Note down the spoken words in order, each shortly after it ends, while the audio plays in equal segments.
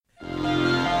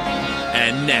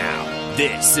And now,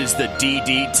 this is the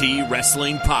DDT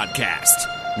Wrestling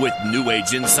Podcast with New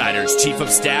Age Insider's Chief of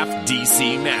Staff,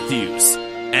 DC Matthews,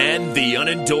 and the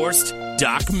unendorsed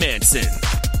Doc Manson.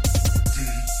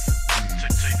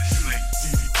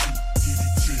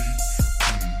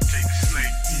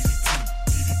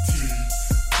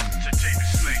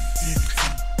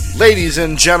 Ladies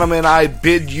and gentlemen, I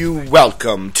bid you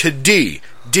welcome to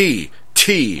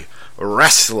DDT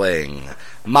Wrestling.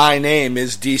 My name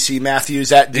is DC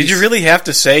Matthews at DC. Did you really have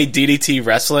to say DDT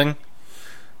Wrestling?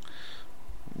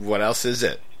 What else is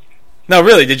it? No,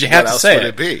 really, did you have to say it? What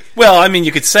else would it be? Well, I mean,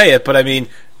 you could say it, but I mean,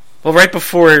 well, right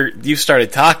before you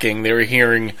started talking, they were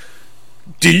hearing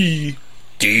DDT.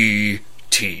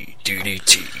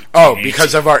 Oh,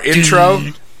 because of our intro?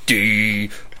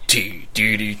 DDT.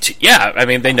 Yeah, I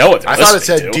mean, they know what they're I thought it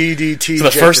said to. DDT. So the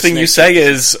first thing you say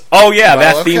is, oh yeah,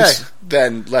 that theme's...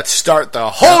 Then let's start the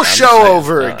whole show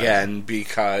over again,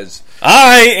 because...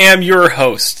 I am your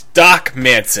host, Doc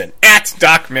Manson, at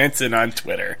Doc Manson on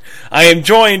Twitter. I am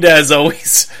joined, as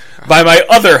always, by my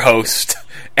other host,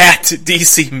 at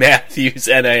DC Matthews,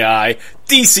 NAI.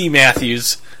 DC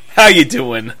Matthews, how you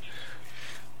doing,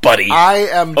 buddy? I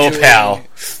am doing... pal.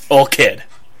 Old kid.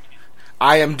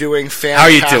 I am doing fantastic. How are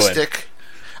you doing?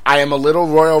 I am a little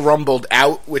Royal Rumbled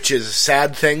out, which is a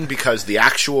sad thing because the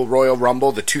actual Royal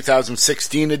Rumble, the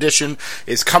 2016 edition,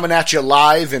 is coming at you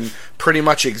live in pretty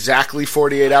much exactly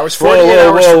 48 hours. 48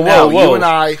 hours from now, you and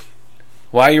I...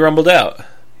 Why are you rumbled out?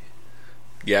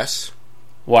 Yes?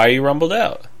 Why are you rumbled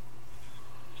out?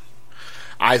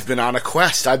 I've been on a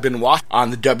quest. I've been watching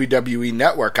on the WWE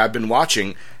Network. I've been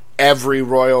watching every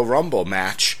Royal Rumble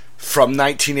match from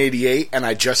 1988, and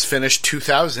I just finished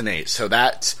 2008. So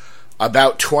that's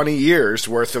about 20 years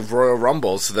worth of Royal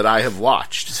Rumbles that I have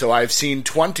watched. So I've seen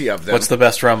 20 of them. What's the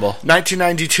best Rumble?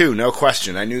 1992, no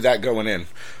question. I knew that going in.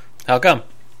 How come?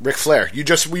 Ric Flair. You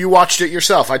watched it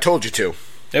yourself. I told you to.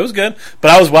 It was good, but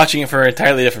I was watching it for an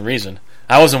entirely different reason.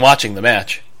 I wasn't watching the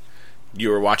match. You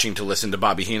were watching to listen to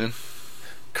Bobby Heenan?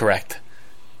 Correct.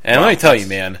 And let me tell you,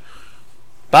 man,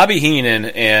 Bobby Heenan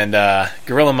and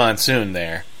Gorilla Monsoon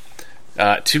there,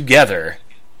 together,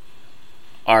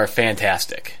 are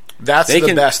fantastic. That's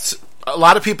the best. A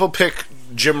lot of people pick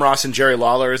Jim Ross and Jerry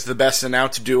Lawler as the best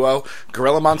announced duo.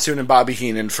 Gorilla Monsoon and Bobby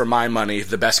Heenan, for my money,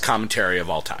 the best commentary of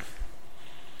all time.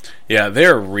 Yeah,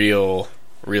 they're real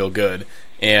good.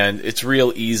 And it's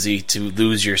real easy to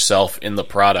lose yourself in the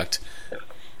product.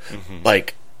 Mm-hmm.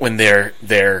 Like, when they're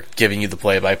giving you the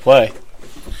play-by-play.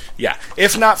 Yeah.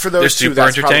 If not for those two,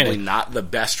 that's probably not the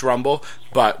best Rumble.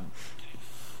 But,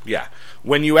 yeah.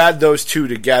 When you add those two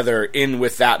together in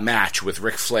with that match with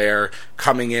Ric Flair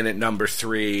coming in at number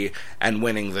 3 and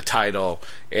winning the title,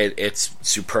 it's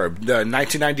superb. The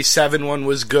 1997 one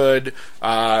was good.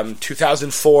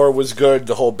 2004 was good.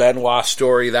 The whole Benoit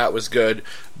story, that was good.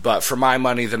 But for my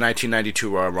money, the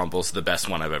 1992 Royal Rumble is the best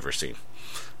one I've ever seen.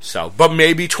 So, but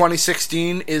maybe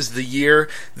 2016 is the year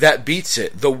that beats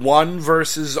it. The one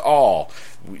versus all.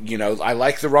 You know, I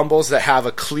like the Rumbles that have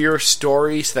a clear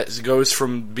story that goes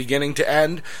from beginning to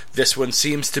end. This one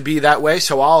seems to be that way,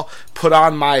 so I'll put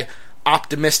on my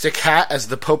optimistic hat as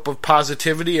the Pope of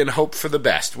Positivity and hope for the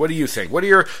best. What do you think? What are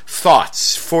your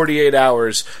thoughts 48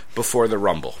 hours before the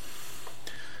Rumble?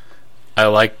 I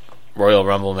like Royal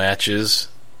Rumble matches,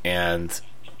 and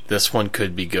this one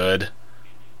could be good,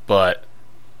 but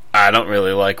I don't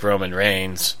really like Roman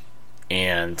Reigns,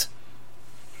 and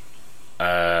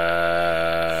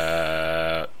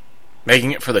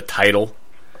making it for the title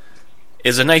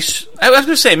is a nice... I was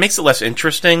going to say, it makes it less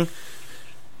interesting,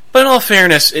 but in all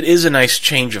fairness, it is a nice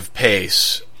change of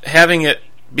pace. Having it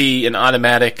be an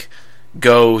automatic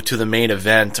go to the main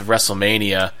event of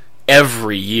WrestleMania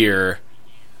every year,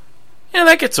 yeah,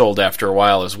 that gets old after a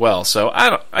while as well, so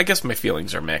I guess my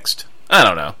feelings are mixed. I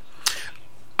don't know.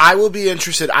 I will be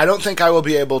interested. I don't think I will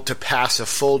be able to pass a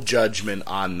full judgment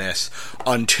on this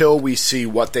until we see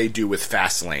what they do with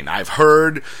Fastlane. I've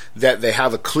heard that they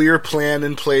have a clear plan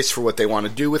in place for what they want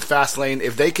to do with Fastlane.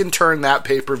 If they can turn that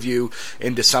pay-per-view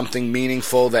into something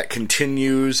meaningful that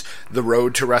continues the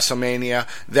road to WrestleMania,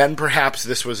 then perhaps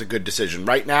this was a good decision.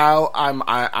 Right now, I'm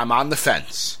on the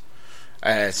fence.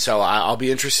 So I'll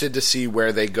be interested to see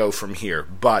where they go from here.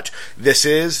 But this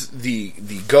is the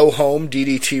Go Home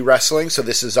DDT Wrestling, so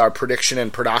this is our prediction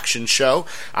and production show.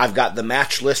 I've got the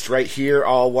match list right here,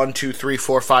 all 1, 2, 3,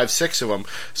 4, 5, 6 of them.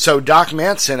 So Doc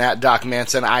Manson, at Doc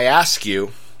Manson, I ask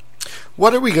you,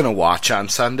 what are we going to watch on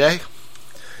Sunday?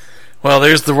 Well,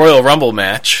 there's the Royal Rumble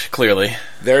match, clearly.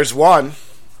 There's one.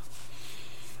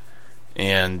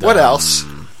 And what else?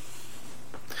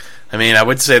 I mean, I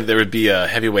would say there would be a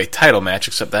heavyweight title match,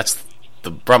 except that's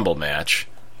the Rumble match.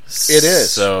 It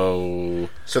is. So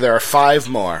there are 5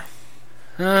 more.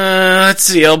 Let's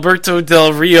see. Alberto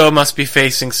Del Rio must be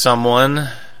facing someone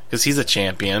because he's a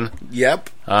champion. Yep.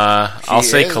 I'll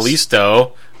say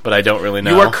Kalisto, but I don't really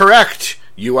know. You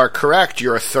are correct.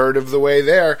 You're a third of the way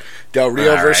there. Del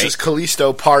Rio versus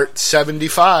Kalisto, part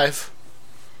 75.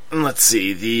 Let's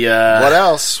see. What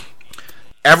else?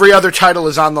 Every other title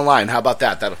is on the line. How about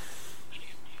that? The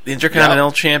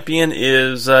Intercontinental Champion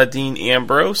is Dean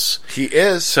Ambrose. He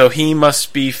is. So he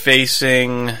must be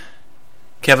facing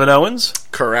Kevin Owens?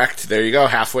 Correct. There you go.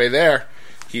 Halfway there.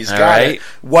 He's got it.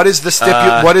 What is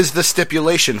the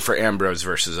stipulation for Ambrose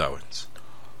versus Owens?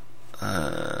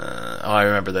 I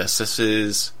remember this. This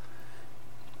is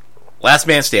last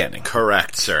man standing.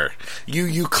 Correct, sir.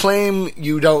 You claim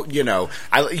you don't.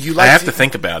 I have to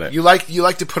think about it. You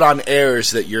like to put on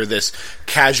airs that you're this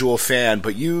casual fan,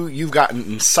 but you've got an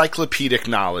encyclopedic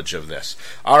knowledge of this.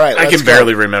 All right, I can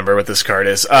barely remember what this card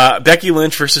is. Becky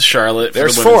Lynch versus Charlotte.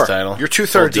 There's for the 4. Title. You're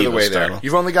 2/3 of the way there.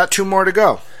 You've only got 2 more to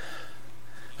go.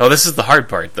 Oh, this is the hard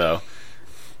part, though,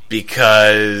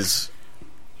 because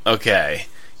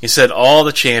you said all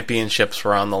the championships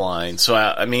were on the line, so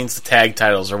that means the tag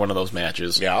titles are one of those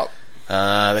matches. Yeah.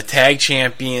 The tag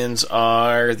champions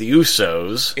are the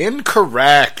Usos.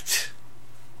 Incorrect.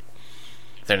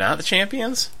 They're not the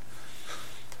champions?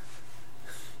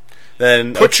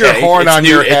 Then put your horn on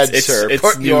your head, sir.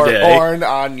 Put your horn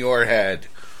on your head.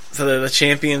 So the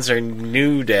champions are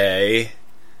New Day,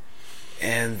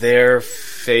 and they're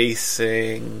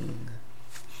facing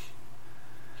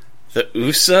the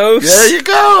Usos. There you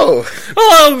go.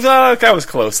 Oh, that was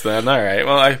close then. All right.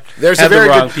 Well,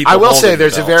 I will say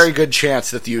there's a very good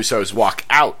chance that the Usos walk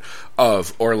out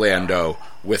of Orlando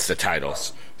with the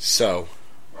titles. So,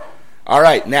 all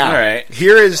right. Now,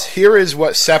 here is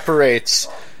what separates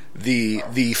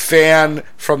the fan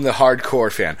from the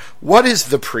hardcore fan. What is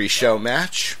the pre-show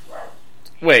match?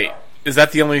 Wait, is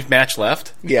that the only match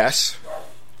left? Yes.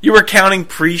 You were counting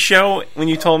pre-show when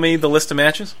you told me the list of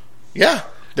matches? Yeah.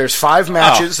 There's 5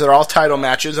 matches. They're all title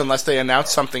matches unless they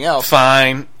announce something else.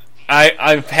 Fine.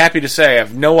 I'm happy to say I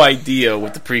have no idea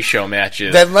what the pre-show match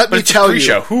is. Then let me tell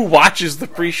you. Who watches the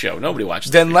pre-show? Nobody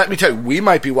watches Then let me tell you. We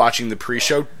might be watching the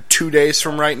pre-show 2 days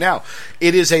from right now.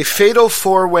 It is a fatal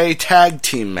 4-way tag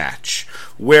team match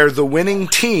where the winning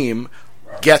team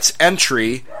gets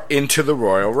entry into the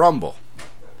Royal Rumble.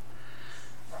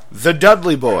 The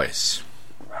Dudley Boys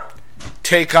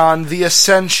take on the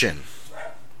Ascension.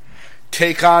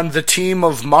 Take on the team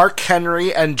of Mark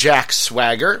Henry and Jack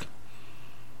Swagger.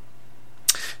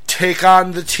 Take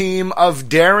on the team of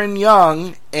Darren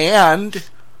Young and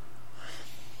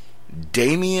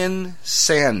Damien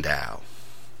Sandow.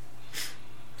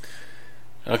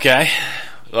 Okay.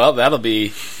 Well, that'll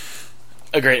be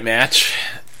a great match.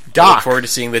 Doc. I look forward to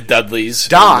seeing the Dudleys in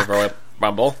the Royal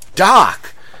Rumble.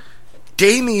 Doc.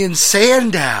 Damien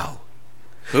Sandow.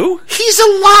 Who? He's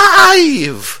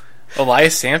alive!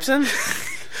 Elias Sampson?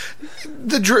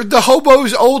 The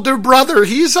hobo's older brother.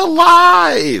 He's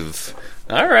alive!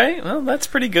 All right. Well, that's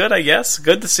pretty good, I guess.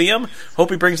 Good to see him.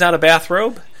 Hope he brings out a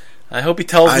bathrobe. I hope he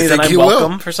tells me that I'm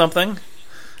welcome for something.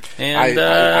 And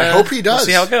I hope he does. We'll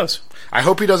see how it goes. I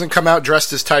hope he doesn't come out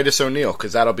dressed as Titus O'Neil,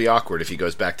 because that'll be awkward if he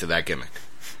goes back to that gimmick.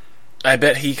 I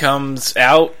bet he comes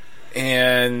out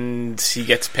and he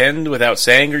gets pinned without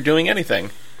saying or doing anything.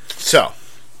 So,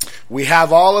 we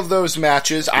have all of those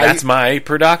matches. That's my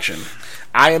production.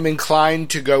 I am inclined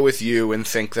to go with you and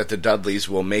think that the Dudleys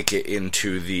will make it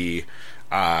into the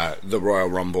Royal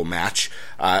Rumble match.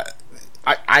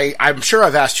 I'm sure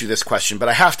I've asked you this question, but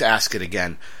I have to ask it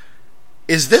again.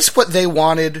 Is this what they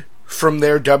wanted from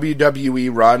their WWE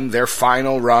run, their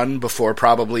final run before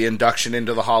probably induction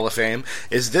into the Hall of Fame?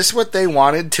 Is this what they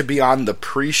wanted, to be on the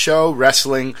pre-show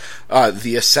wrestling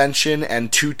the Ascension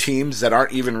and 2 teams that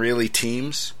aren't even really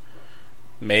teams?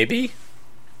 Maybe.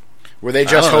 Were they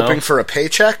just hoping for a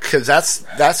paycheck? Because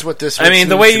that's what this. I mean,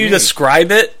 the way you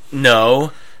describe it,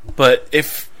 no. But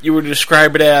if you were to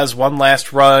describe it as one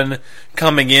last run,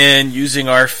 coming in, using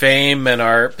our fame and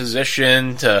our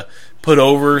position to put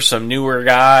over some newer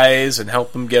guys and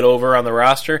help them get over on the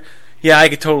roster, yeah, I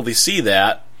could totally see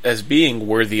that as being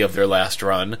worthy of their last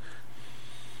run.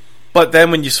 But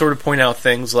then when you sort of point out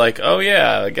things like, oh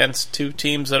yeah, against 2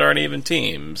 teams that aren't even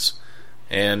teams,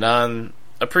 and on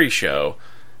a pre-show,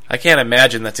 I can't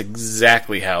imagine that's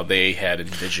exactly how they had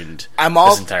envisioned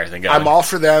this entire thing going. I'm all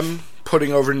for them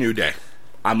putting over New Day.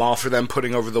 I'm all for them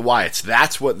putting over the Wyatts.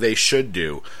 That's what they should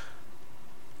do.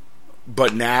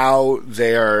 But now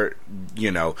they're,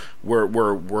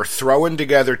 we're throwing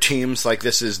together teams like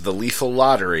this is the Lethal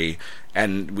Lottery,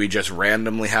 and we just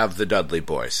randomly have the Dudley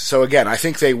Boys. So again, I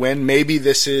think they win. Maybe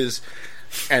this is,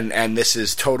 and this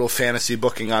is total fantasy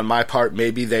booking on my part,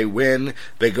 maybe they win,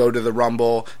 they go to the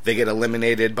Rumble, they get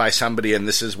eliminated by somebody, and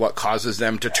this is what causes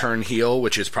them to turn heel,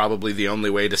 which is probably the only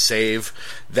way to save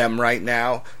them right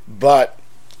now. But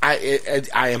I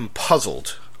am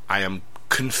puzzled. I am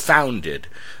confounded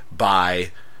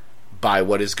by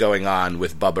what is going on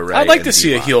with Bubba Ray. I'd like to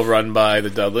see a heel run by the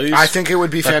Dudleys. I think it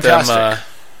would be fantastic. Them,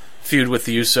 feud with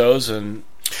the Usos, and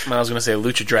I was going to say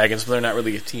Lucha Dragons, but they're not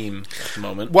really a team at the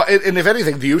moment. Well, and if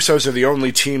anything, the Usos are the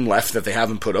only team left that they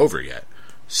haven't put over yet.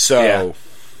 So,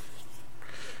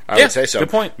 I would say so. Good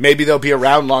point. Maybe they'll be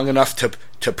around long enough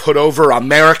to put over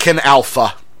American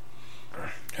Alpha.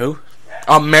 Who?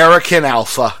 American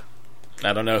Alpha.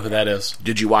 I don't know who that is.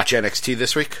 Did you watch NXT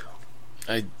this week?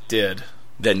 I did.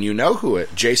 Then you know who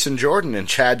it. Jason Jordan and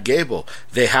Chad Gable.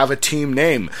 They have a team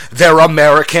name. They're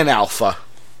American Alpha.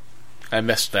 I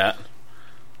missed that.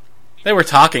 They were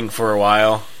talking for a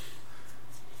while.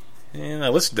 And I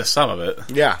listened to some of it.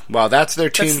 Yeah, well, that's their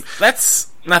team.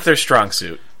 That's not their strong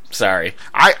suit. Sorry.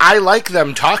 I like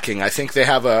them talking. I think they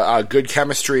have a good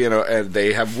chemistry and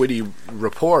they have witty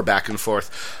rapport back and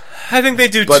forth. I think they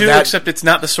do too, except it's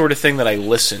not the sort of thing that I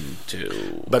listen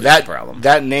to. But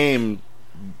that name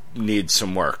needs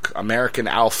some work. American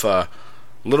Alpha,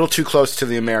 a little too close to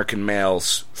the American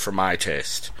Males for my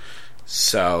taste.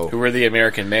 So, who were the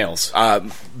American Males?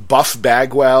 Buff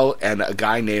Bagwell and a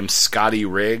guy named Scotty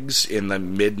Riggs in the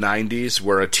mid-'90s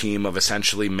were a team of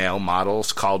essentially male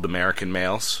models called American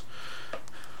Males.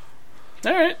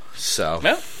 All right. So,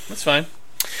 well, that's fine.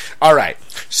 All right.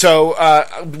 So,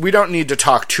 we don't need to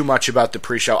talk too much about the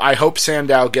pre-show. I hope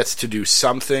Sandow gets to do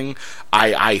something.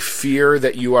 I fear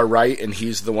that you are right and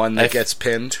he's the one that gets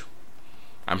pinned.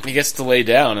 He gets to lay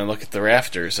down and look at the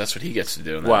rafters. That's what he gets to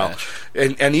do in that match.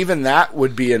 And even that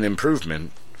would be an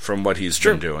improvement from what he's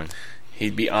been doing.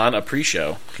 He'd be on a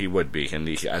pre-show. He would be,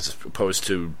 as opposed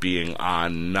to being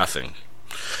on nothing.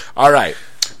 All right.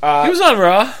 He was on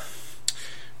Raw.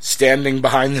 Standing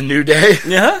behind the New Day.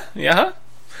 Yeah.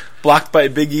 Blocked by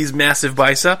Big E's massive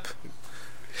bicep.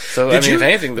 So, if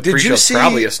anything, the pre-show's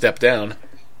probably a step down.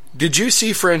 Did you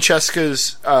see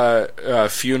Francesca's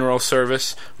funeral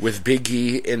service with Big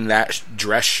E in that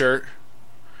dress shirt?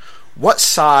 What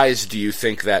size do you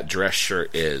think that dress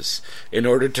shirt is in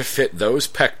order to fit those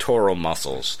pectoral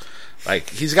muscles? Like,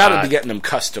 he's got to be getting them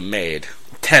custom made.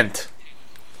 Tent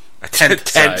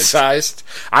sized.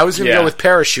 I was going to go with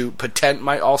parachute, but tent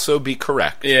might also be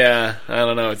correct. Yeah, I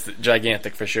don't know. It's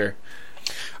gigantic for sure.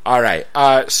 All right.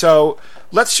 So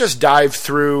let's just dive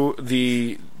through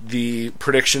the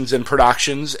predictions and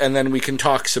productions, and then we can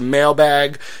talk some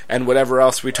mailbag and whatever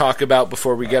else we talk about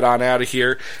before we get on out of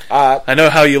here. I know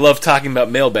how you love talking about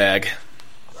mailbag.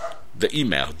 The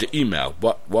email.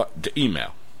 What? The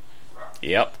email.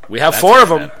 Yep. We have 4 of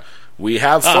them. We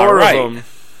have 4 of them.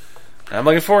 I'm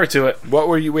looking forward to it. What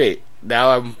were you? Wait.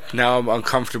 Now I'm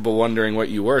uncomfortable wondering what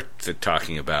you were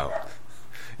talking about.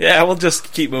 Yeah, we'll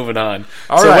just keep moving on.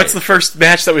 All right. What's the first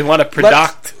match that we want to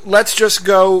predict? Let's just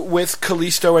go with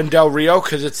Kalisto and Del Rio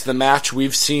because it's the match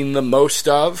we've seen the most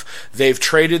of. They've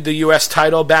traded the U.S.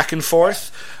 title back and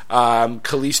forth.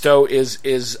 Kalisto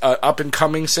is an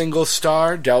up-and-coming singles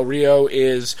star. Del Rio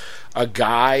is a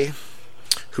guy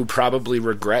who probably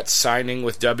regrets signing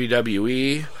with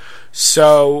WWE.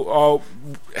 So,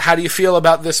 how do you feel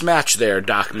about this match there,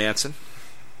 Doc Manson?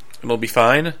 It'll be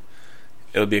fine.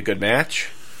 It'll be a good match.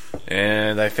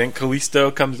 And I think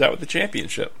Kalisto comes out with the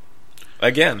championship.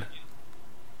 Again.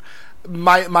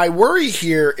 My worry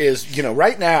here is,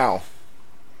 right now,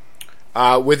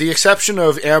 with the exception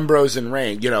of Ambrose and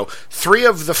Reign, 3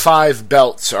 of the 5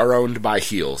 belts are owned by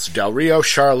heels. Del Rio,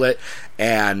 Charlotte,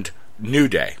 and New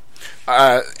Day.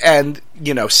 And,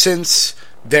 since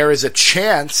there is a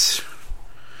chance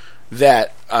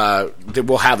that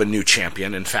we'll have a new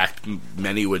champion. In fact,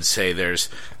 many would say there's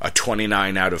a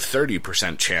 29 out of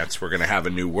 30% chance we're going to have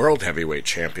a new world heavyweight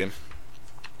champion.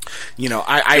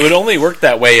 It would only work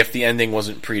that way if the ending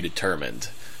wasn't predetermined.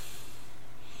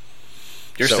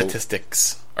 Your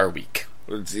statistics are weak.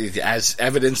 As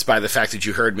evidenced by the fact that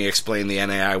you heard me explain the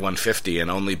NAI 150,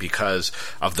 and only because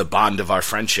of the bond of our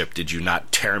friendship did you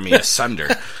not tear me asunder.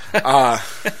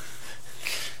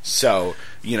 So,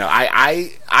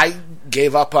 I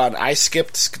gave up on... I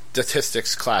skipped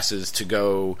statistics classes to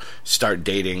go start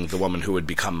dating the woman who would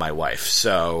become my wife.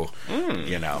 So,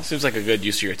 Seems like a good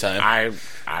use of your time.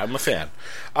 I'm a fan.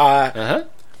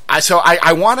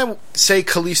 I want to say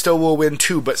Kalisto will win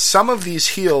too, but some of these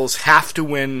heels have to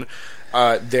win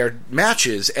their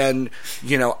matches, and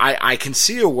I can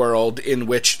see a world in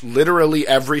which literally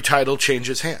every title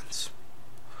changes hands.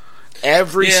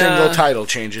 Every single title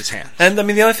changes hands. And I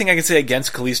mean, the only thing I can say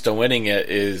against Kalisto winning it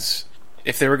is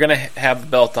if they were going to have the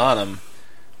belt on him,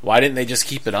 why didn't they just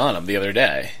keep it on him the other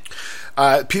day?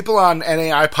 People on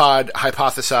NAI Pod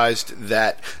hypothesized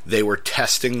that they were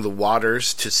testing the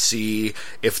waters to see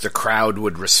if the crowd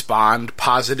would respond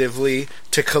positively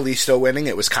to Kalisto winning.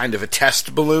 It was kind of a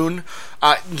test balloon.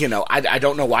 I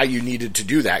don't know why you needed to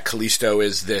do that. Kalisto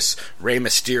is this Rey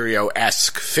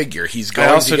Mysterio-esque figure. He's going.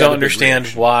 I also don't understand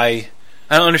why.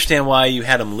 I don't understand why you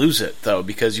had him lose it though,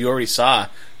 because you already saw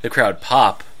the crowd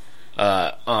pop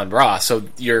on Raw. So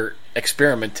your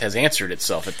experiment has answered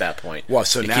itself at that point. Well,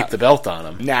 so now keep the belt on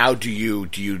him. Now, do you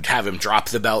have him drop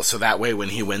the belt so that way when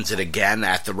he wins it again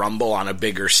at the Rumble on a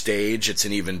bigger stage, it's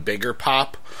an even bigger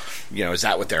pop? Is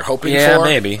that what they're hoping for? Yeah,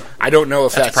 maybe. I don't know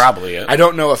if that's probably it. I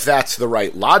don't know if that's the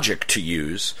right logic to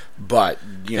use, but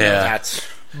that's.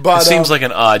 But it seems like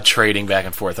an odd trading back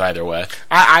and forth either way.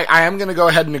 I am going to go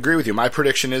ahead and agree with you. My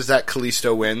prediction is that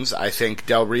Kalisto wins. I think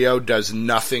Del Rio does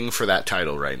nothing for that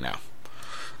title right now.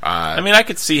 I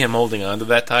could see him holding on to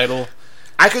that title.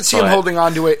 I could see him holding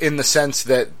on to it in the sense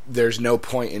that there's no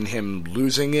point in him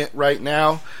losing it right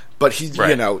now. But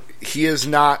he is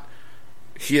not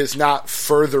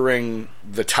furthering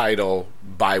the title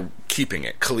by keeping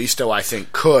it. Kalisto, I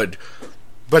think, could.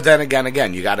 But then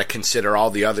again, you got to consider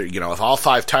all the other. If all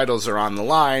 5 titles are on the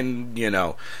line,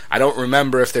 I don't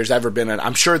remember if there's ever been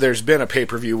I'm sure there's been a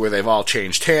pay-per-view where they've all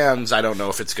changed hands. I don't know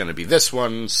if it's going to be this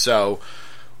one, so.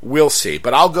 We'll see,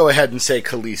 but I'll go ahead and say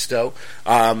Kalisto.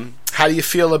 How do you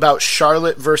feel about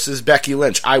Charlotte versus Becky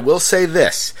Lynch? I will say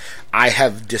this. I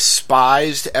have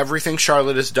despised everything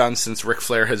Charlotte has done since Ric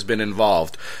Flair has been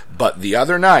involved, but the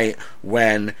other night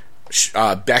when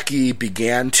Becky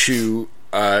began to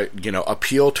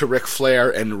appeal to Ric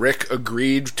Flair and Ric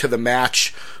agreed to the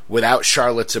match without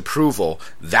Charlotte's approval,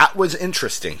 that was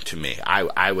interesting to me.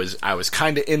 I was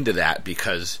kind of into that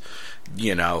because,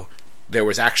 there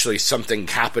was actually something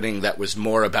happening that was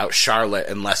more about Charlotte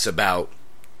and less about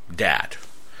Dad.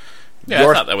 Yeah,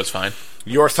 I thought that was fine.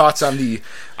 Your thoughts on the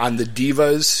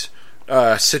Divas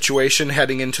situation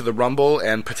heading into the Rumble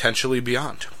and potentially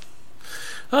beyond?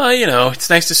 It's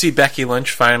nice to see Becky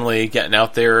Lynch finally getting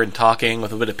out there and talking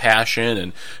with a bit of passion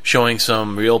and showing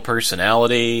some real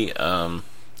personality.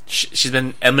 She's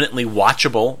been eminently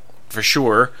watchable, for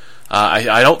sure.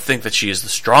 I don't think that she is the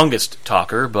strongest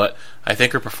talker, but I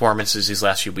think her performances these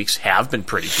last few weeks have been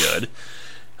pretty good.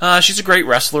 She's a great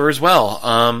wrestler as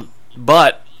well.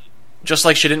 But just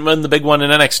like she didn't win the big one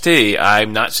in NXT,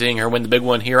 I'm not seeing her win the big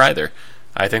one here either.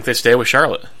 I think they stay with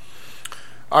Charlotte.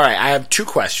 All right, I have 2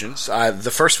 questions.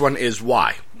 The first one is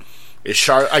why? Is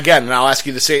Charlotte again? And I'll ask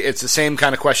you it's the same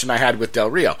kind of question I had with Del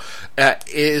Rio.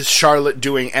 Is Charlotte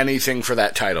doing anything for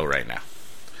that title right now?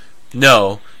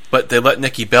 No. But they let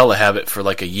Nikki Bella have it for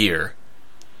like a year.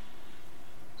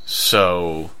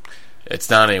 So it's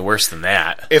not any worse than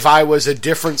that. If I was a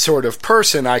different sort of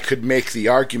person, I could make the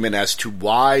argument as to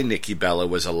why Nikki Bella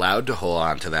was allowed to hold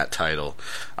on to that title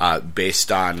based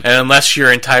on... And unless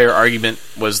your entire argument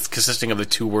was consisting of the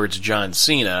 2 words John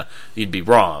Cena, you'd be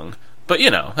wrong. But,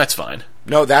 that's fine.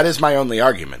 No, that is my only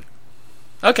argument.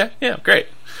 Okay, yeah, great.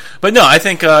 But no, I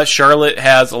think Charlotte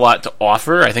has a lot to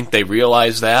offer. I think they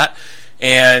realize that.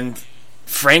 And,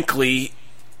 frankly,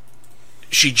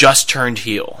 she just turned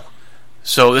heel.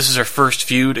 So this is her first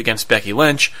feud against Becky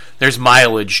Lynch. There's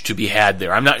mileage to be had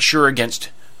there. I'm not sure against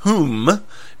whom,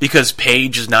 because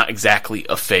Paige is not exactly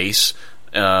a face.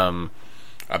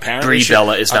 Brie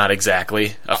Bella is not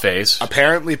exactly a face.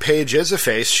 Apparently Paige is a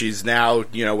face. She's now,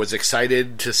 was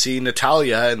excited to see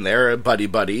Natalya, and they're a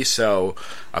buddy-buddy, so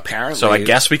apparently... So I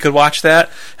guess we could watch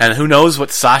that, and who knows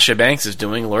what Sasha Banks is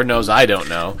doing. Lord knows I don't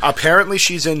know. Apparently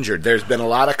she's injured. There's been a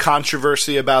lot of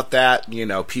controversy about that.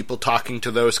 People talking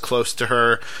to those close to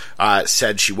her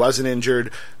said she wasn't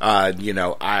injured.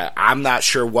 I'm not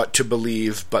sure what to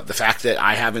believe, but the fact that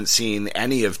I haven't seen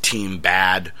any of Team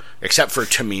Bad, except for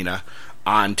Tamina,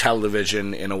 on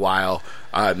television in a while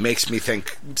makes me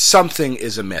think something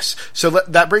is amiss. So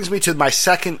that brings me to my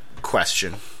second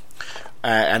question,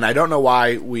 and I don't know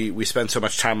why we spend so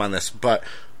much time on this, but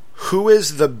who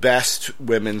is the best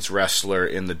women's wrestler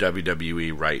in the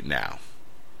WWE right now?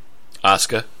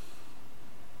 Asuka.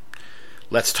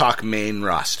 Let's talk main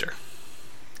roster.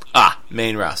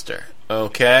 Main roster.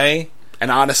 Okay. And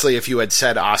honestly, if you had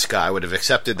said Asuka, I would have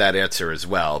accepted that answer as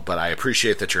well, but I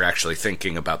appreciate that you're actually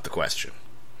thinking about the question.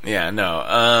 Yeah,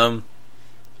 no.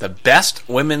 The best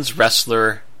women's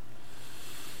wrestler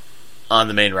on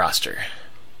the main roster?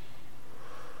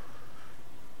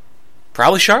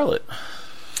 Probably Charlotte.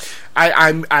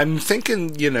 I'm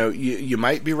thinking, you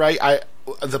might be right.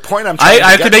 The point I'm trying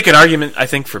I could make an argument, I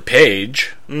think, for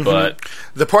Paige, but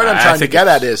the point I'm trying to get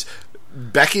at is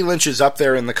Becky Lynch is up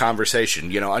there in the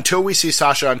conversation. Until we see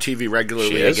Sasha on TV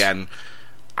regularly again,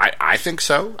 I think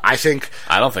so. I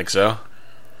don't think so.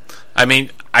 I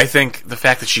mean, I think the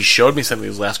fact that she showed me something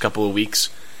these last couple of weeks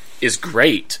is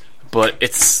great, but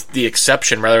it's the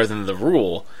exception rather than the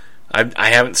rule. I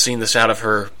haven't seen this out of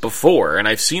her before, and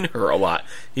I've seen her a lot.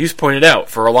 You've pointed out,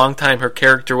 for a long time her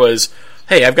character was,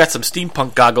 hey, I've got some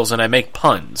steampunk goggles and I make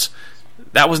puns.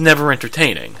 That was never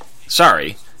entertaining.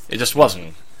 Sorry, it just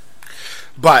wasn't.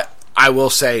 But I will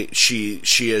say she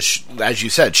is, as you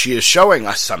said, she is showing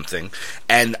us something,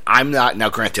 and I'm not, now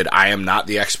granted, I am not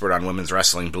the expert on women's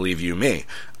wrestling, believe you me,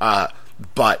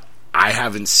 but I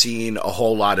haven't seen a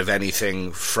whole lot of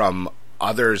anything from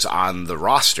others on the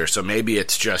roster, so maybe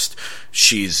it's just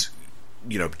she's,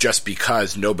 just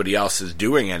because nobody else is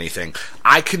doing anything.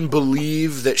 I can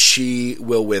believe that she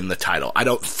will win the title. I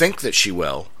don't think that she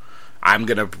will. I'm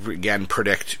going to, again,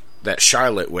 predict that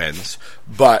Charlotte wins,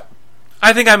 but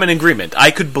I think I'm in agreement.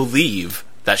 I could believe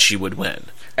that she would win.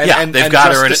 They've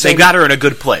got her in a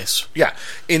good place. Yeah.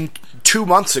 In 2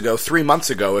 months ago, 3 months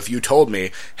ago, if you told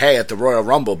me, hey, at the Royal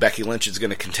Rumble, Becky Lynch is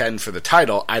going to contend for the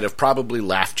title, I'd have probably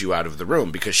laughed you out of the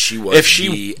room because she was If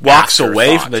she walks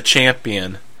away from the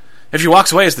champion, if she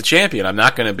walks away as the champion, I'm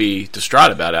not going to be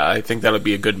distraught about it. I think that would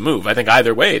be a good move. I think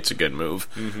either way it's a good move.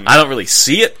 Mm-hmm. I don't really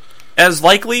see it as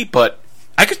likely, but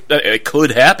it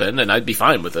could happen, and I'd be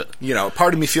fine with it.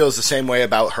 Part of me feels the same way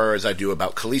about her as I do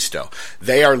about Kalisto.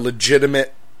 They are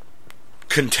legitimate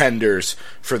contenders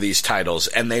for these titles,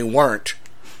 and they weren't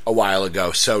a while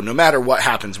ago. So no matter what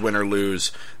happens, win or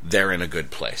lose, they're in a good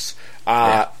place.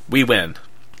 We win.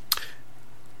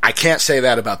 I can't say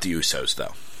that about the Usos,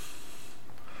 though.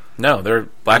 No, they're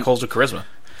black holes of charisma.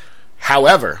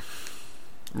 However,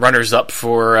 runners up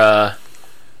for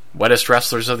wettest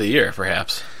wrestlers of the year,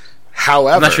 perhaps.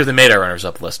 However, I'm not sure they made our runners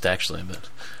up list, actually, but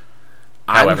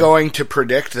I'm going to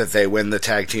predict that they win the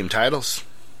tag team titles.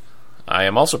 I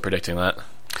am also predicting that.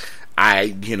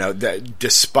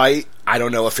 Despite, I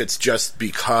don't know if it's just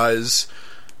because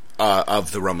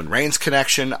of the Roman Reigns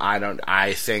connection,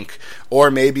 I think, or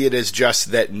maybe it is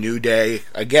just that New Day,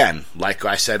 again, like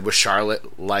I said with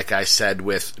Charlotte, like I said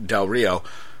with Del Rio,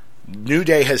 New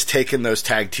Day has taken those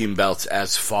tag team belts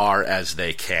as far as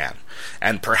they can.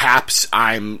 And perhaps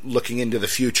I'm looking into the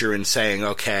future and saying,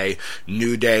 okay,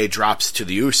 New Day drops to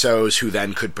the Usos, who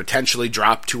then could potentially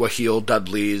drop to a heel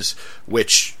Dudley's,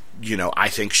 which, I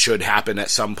think should happen at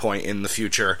some point in the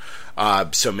future.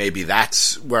 So maybe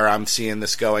that's where I'm seeing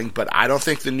this going. But I don't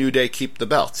think the New Day keep the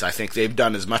belts. I think they've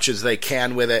done as much as they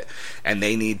can with it, and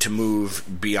they need to move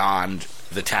beyond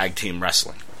the tag team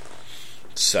wrestling.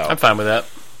 So I'm fine with that.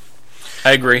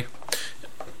 I agree.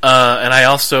 And I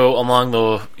also, along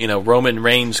the Roman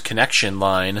Reigns connection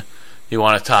line, you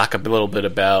want to talk a little bit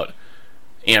about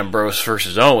Ambrose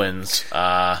versus Owens.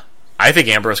 I think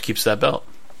Ambrose keeps that belt.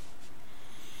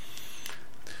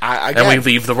 And we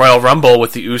leave the Royal Rumble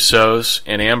with the Usos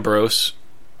and Ambrose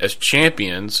as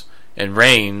champions, and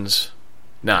Reigns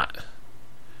not.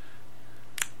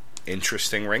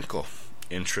 Interesting wrinkle.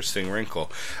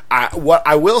 What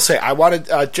I will say, I want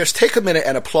to just take a minute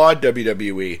and applaud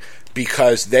WWE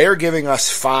because they are giving us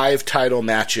 5 title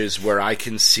matches where I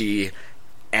can see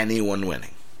anyone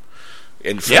winning.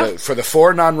 And for the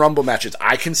 4 non-Rumble matches,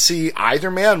 I can see either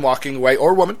man walking away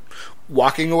or woman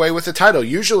walking away with the title.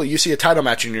 Usually you see a title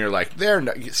match and you're like,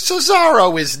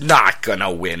 Cesaro is not going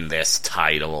to win this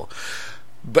title.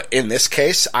 But in this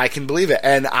case, I can believe it.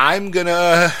 And I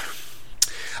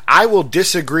will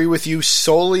disagree with you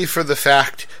solely for the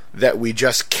fact that we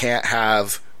just can't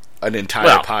have an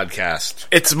entire podcast.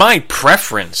 It's my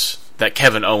preference that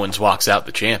Kevin Owens walks out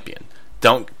the champion.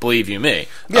 Don't believe you me.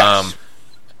 Yes.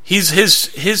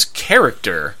 His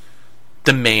character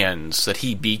demands that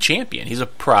he be champion. He's a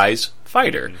prize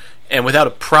fighter. Mm-hmm. And without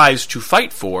a prize to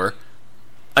fight for,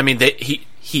 I mean,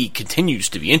 he continues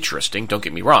to be interesting, don't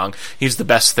get me wrong. He's the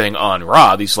best thing on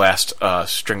Raw these last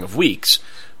string of weeks.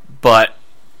 But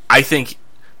I think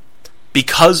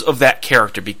because of that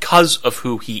character, because of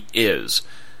who he is,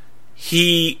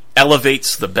 he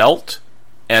elevates the belt,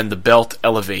 and the belt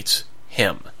elevates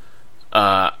him.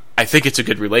 I think it's a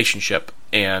good relationship,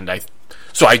 and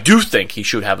so I do think he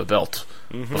should have a belt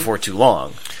before too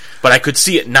long. But I could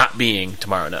see it not being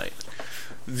tomorrow night.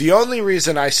 The only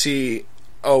reason I see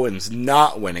Owens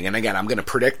not winning, and again, I'm going to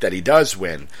predict that he does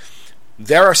win,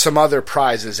 there are some other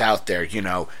prizes out there,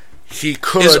 He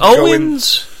could Is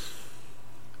Owens...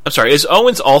 I'm sorry, is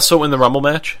Owens also in the Rumble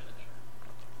match?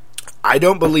 I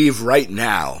don't believe right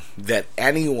now that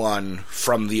anyone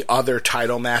from the other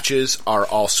title matches are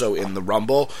also in the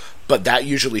Rumble, but that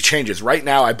usually changes. Right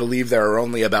now, I believe there are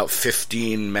only about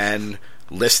 15 men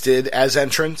listed as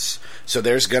entrants, so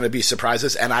there's going to be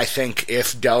surprises, and I think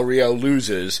if Del Rio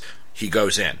loses, he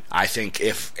goes in. I think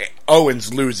if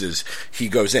Owens loses, he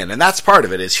goes in, and that's part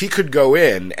of it, is he could go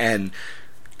in and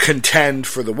contend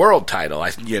for the world title,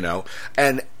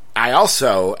 and I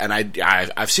also, and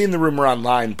I've seen the rumor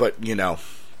online, but,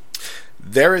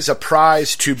 there is a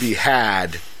prize to be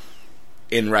had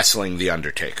in wrestling The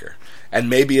Undertaker. And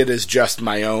maybe it is just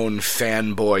my own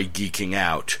fanboy geeking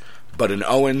out, but an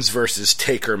Owens versus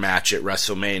Taker match at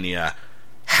WrestleMania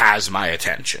has my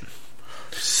attention.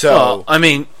 So,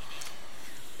 well,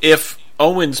 if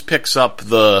Owens picks up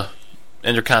the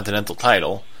Intercontinental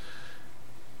title,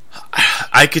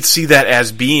 I could see that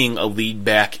as being a lead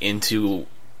back into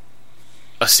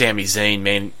a Sami Zayn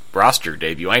main roster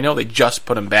debut. I know they just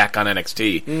put him back on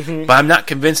NXT, but I'm not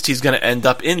convinced he's going to end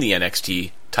up in the NXT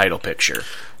title picture.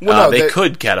 Well, they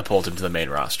could catapult him to the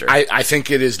main roster. I think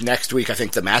it is next week. I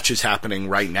think the match is happening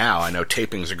right now. I know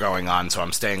tapings are going on, so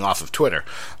I'm staying off of Twitter.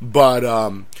 But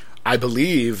I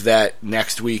believe that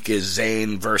next week is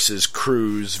Zayn versus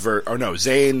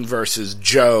Zayn versus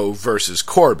Joe versus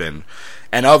Corbin.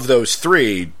 And of those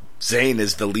three, Zayn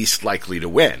is the least likely to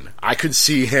win. I could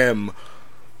see him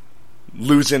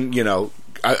losing,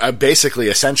 basically,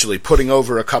 essentially putting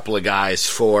over a couple of guys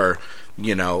for,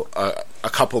 a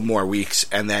couple more weeks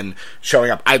and then showing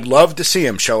up. I'd love to see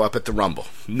him show up at the Rumble.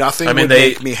 Nothing would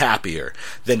make me happier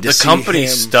than to see him. The company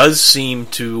does seem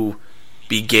to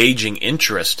be gauging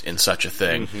interest in such a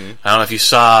thing. I don't know if you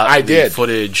saw the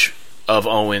footage of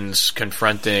Owens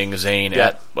confronting Zayn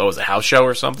at, what was it, house show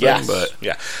or something? Yes. But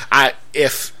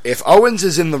if Owens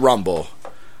is in the Rumble,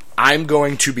 I'm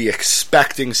going to be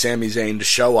expecting Sami Zayn to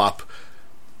show up,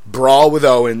 brawl with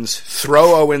Owens,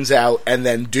 throw Owens out, and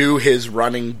then do his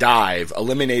running dive,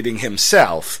 eliminating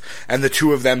himself, and the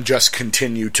two of them just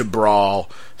continue to brawl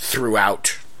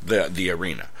throughout the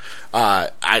arena.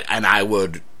 I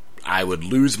would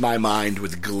lose my mind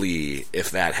with glee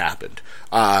if that happened.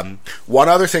 One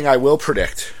other thing I will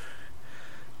predict,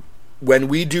 when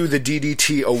we do the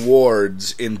DDT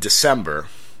Awards in December,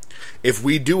 if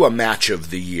we do a match of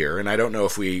the year, and I don't know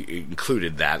if we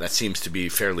included that seems to be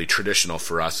fairly traditional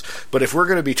for us, but if we're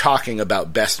going to be talking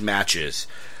about best matches,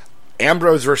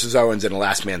 Ambrose versus Owens in a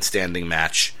Last Man Standing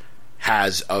match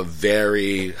has a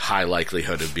very high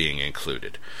likelihood of being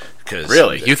included.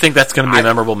 Really? You think that's going to be a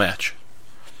memorable match?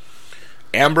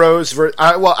 Ambrose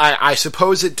I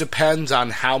suppose it depends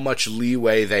on how much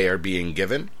leeway they are being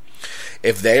given.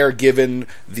 If they are given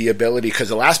the ability, because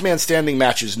the Last Man Standing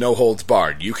match is no holds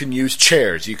barred. You can use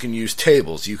chairs, you can use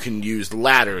tables, you can use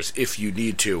ladders if you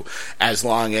need to, as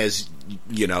long as,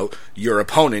 your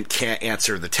opponent can't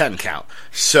answer the 10 count.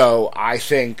 So I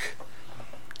think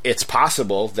it's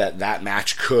possible that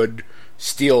match could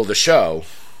steal the show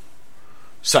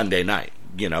Sunday night.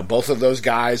 Both of those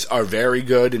guys are very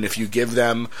good, and if you give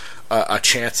them a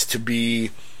chance to be,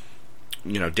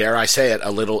 dare I say it, a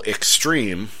little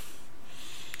extreme,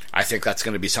 I think that's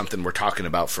going to be something we're talking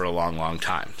about for a long, long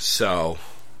time. So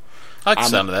I like the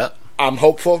sound of that. I'm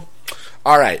hopeful.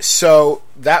 All right, so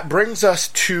that brings us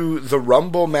to the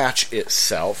Rumble match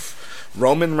itself.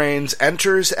 Roman Reigns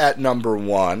enters at number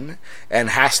 1 and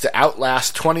has to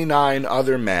outlast 29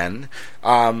 other men.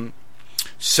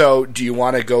 So do you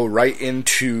want to go right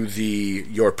into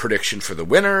your prediction for the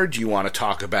winner? Do you want to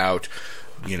talk about,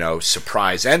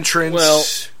 surprise entrance? Well,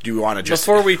 do you want to just...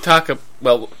 Before we talk...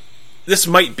 this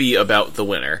might be about the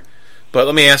winner, but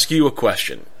let me ask you a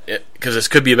question, because this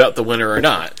could be about the winner or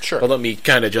not. Sure. But let me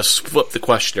kind of just flip the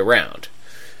question around.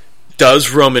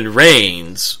 Does Roman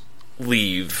Reigns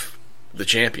leave the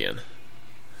champion?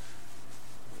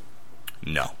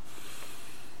 No.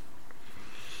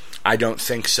 I don't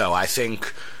think so. I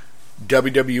think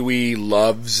WWE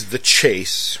loves the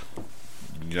chase.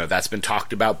 That's been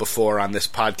talked about before on this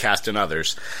podcast and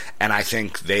others. And I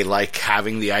think they like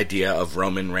having the idea of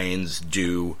Roman Reigns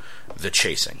do the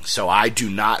chasing. So I do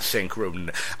not think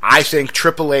I think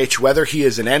Triple H, whether he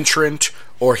is an entrant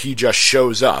or he just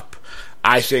shows up,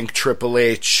 I think Triple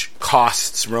H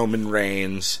costs Roman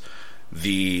Reigns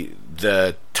the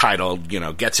title,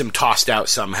 gets him tossed out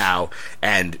somehow,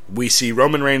 and we see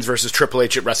Roman Reigns versus Triple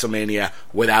H at WrestleMania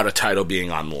without a title being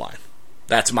on the line.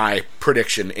 That's my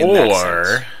prediction in that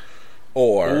sense.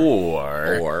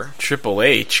 Or Triple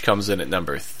H comes in at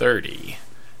number 30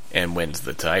 and wins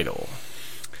the title.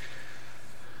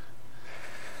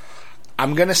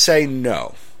 I'm going to say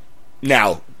no.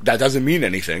 Now, that doesn't mean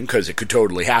anything, because it could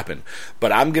totally happen.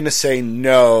 But I'm going to say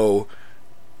no.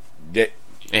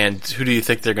 And who do you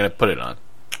think they're going to put it on?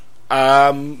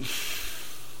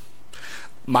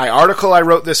 My article I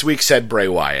wrote this week said Bray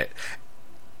Wyatt.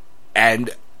 And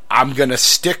I'm going to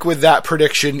stick with that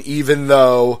prediction, even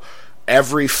though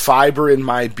every fiber in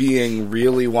my being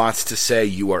really wants to say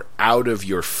you are out of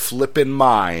your flippin'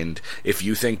 mind if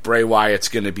you think Bray Wyatt's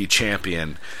going to be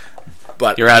champion.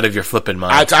 But you're out of your flippin'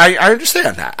 mind. I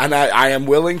understand that. And I am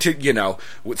willing to,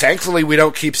 thankfully we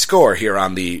don't keep score here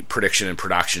on the prediction and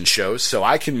production shows, so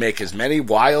I can make as many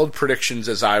wild predictions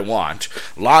as I want.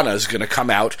 Lana's going to come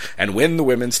out and win the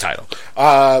women's title.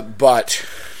 But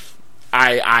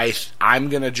I'm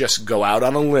going to just go out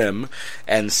on a limb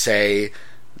and say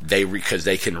because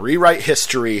they can rewrite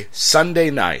history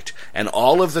Sunday night, and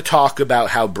all of the talk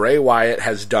about how Bray Wyatt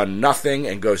has done nothing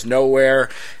and goes nowhere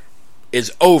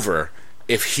is over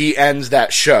if he ends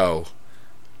that show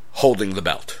holding the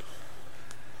belt.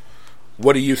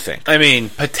 What do you think? I mean,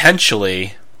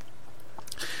 potentially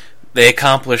they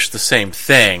accomplish the same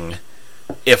thing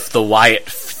if the Wyatt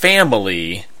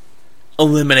family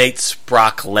eliminates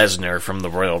Brock Lesnar from the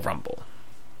Royal Rumble.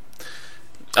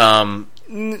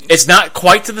 It's not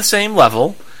quite to the same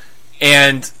level,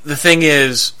 and the thing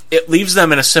is, it leaves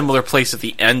them in a similar place at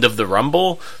the end of the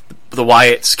Rumble. The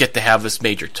Wyatts get to have this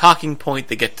major talking point,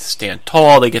 they get to stand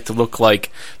tall, they get to look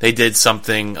like they did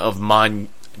something of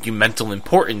monumental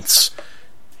importance.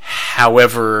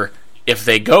 However, if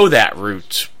they go that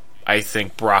route, I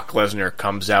think Brock Lesnar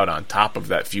comes out on top of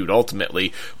that feud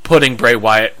ultimately, putting Bray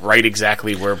Wyatt right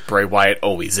exactly where Bray Wyatt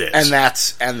always is.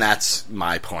 And that's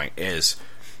my point, is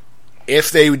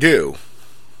if they do,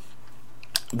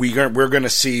 we're going to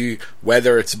see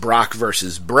whether it's Brock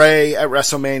versus Bray at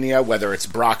WrestleMania, whether it's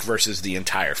Brock versus the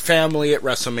entire family at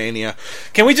WrestleMania.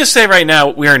 Can we just say right now,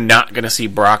 we are not going to see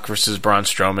Brock versus Braun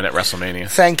Strowman at WrestleMania?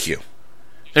 Thank you.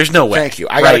 There's no way. Thank you.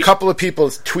 I got a couple of people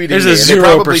tweeting There's me. There's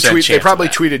a 0% chance. They probably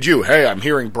tweeted you, hey, I'm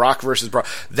hearing Brock versus Brock.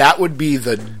 That would be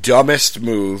the dumbest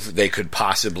move they could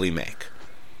possibly make.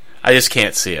 I just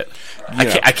can't see it.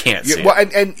 I can't see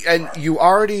it. And you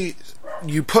already...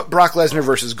 You put Brock Lesnar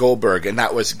versus Goldberg, and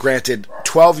that was, granted,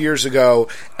 12 years ago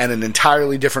and an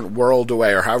entirely different world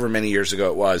away, or however many years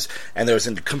ago it was, and there was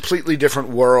a completely different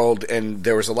world, and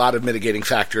there was a lot of mitigating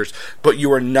factors, but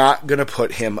you are not going to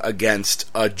put him against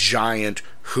a giant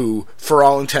who, for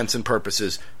all intents and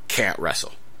purposes, can't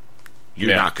wrestle.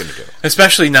 You're not going to do it.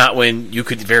 Especially not when you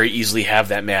could very easily have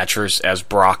that match as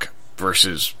Brock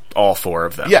versus all four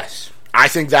of them. Yes. I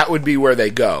think that would be where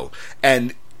they go.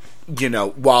 And,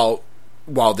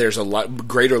 while there's a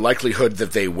greater likelihood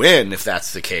that they win, if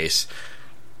that's the case,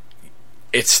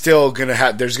 it's still going to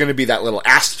have... There's going to be that little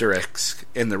asterisk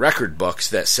in the record books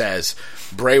that says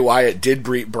Bray Wyatt did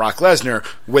beat Brock Lesnar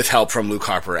with help from Luke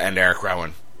Harper and Eric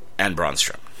Rowan and Braun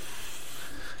Strowman.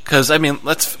 Because, I mean,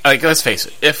 let's face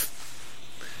it.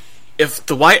 If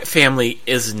the Wyatt family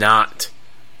is not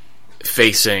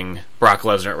facing Brock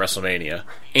Lesnar at WrestleMania,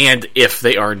 and if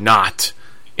they are not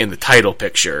in the title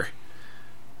picture...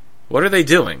 What are they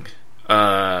doing?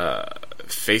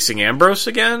 Facing Ambrose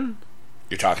again?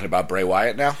 You're talking about Bray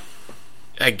Wyatt now?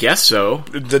 I guess so.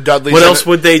 The Dudleys. What else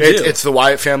would they do? It's the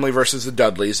Wyatt family versus the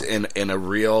Dudleys in a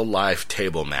real live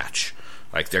table match.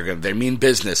 Like they mean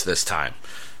business this time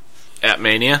at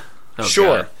Mania. Oh,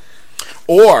 sure. God.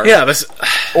 Or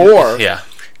yeah,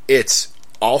 it's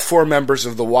all four members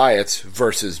of the Wyatts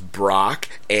versus Brock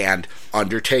and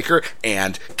Undertaker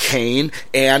and Kane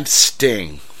and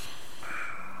Sting.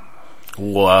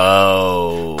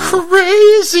 Whoa.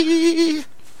 Crazy!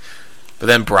 But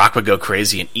then Brock would go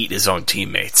crazy and eat his own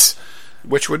teammates.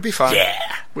 Which would be fine.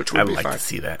 Yeah. Which would be fine. I'd like to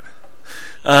see that.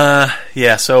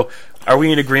 Yeah, so are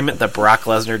we in agreement that Brock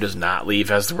Lesnar does not leave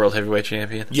as the World Heavyweight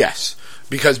Champion? Yes.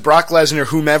 Because Brock Lesnar,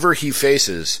 whomever he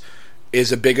faces,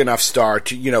 is a big enough star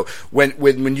to,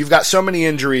 when you've got so many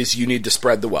injuries, you need to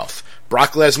spread the wealth.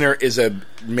 Brock Lesnar is a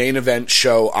main event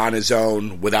show on his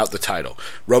own without the title.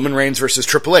 Roman Reigns versus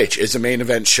Triple H is a main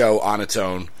event show on its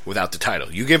own without the title.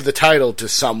 You give the title to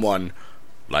someone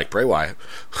like Bray Wyatt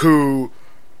who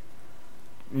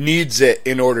needs it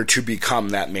in order to become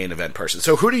that main event person.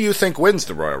 So who do you think wins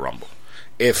the Royal Rumble?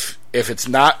 If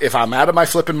I'm out of my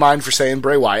flipping mind for saying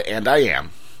Bray Wyatt, and I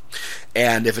am,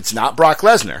 and if it's not Brock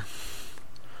Lesnar,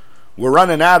 we're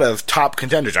running out of top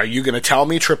contenders. Are you going to tell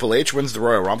me Triple H wins the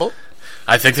Royal Rumble?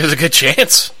 I think there's a good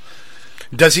chance.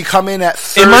 Does he come in at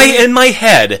 30? In my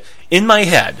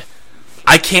head,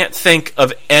 I can't think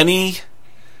of any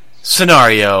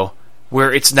scenario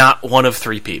where it's not one of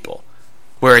three people.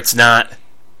 Where it's not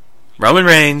Roman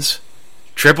Reigns,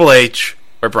 Triple H,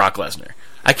 or Brock Lesnar.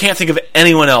 I can't think of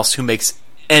anyone else who makes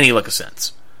any lick of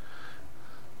sense.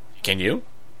 Can you?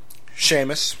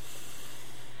 Sheamus.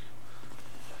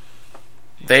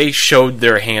 They showed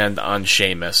their hand on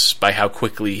Sheamus by how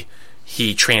quickly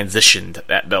he transitioned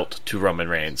that belt to Roman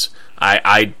Reigns.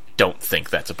 I don't think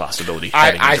that's a possibility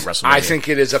heading into WrestleMania. I think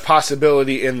it is a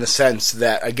possibility in the sense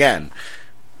that, again,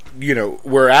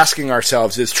 we're asking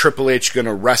ourselves, is Triple H going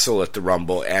to wrestle at the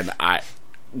Rumble? And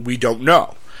we don't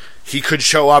know. He could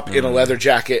show up in a leather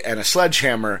jacket and a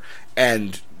sledgehammer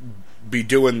and be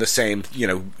doing the same.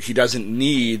 He doesn't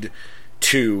need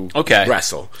to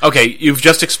wrestle. Okay, you've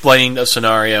just explained a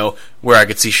scenario where I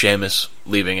could see Sheamus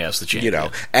leaving as the champion.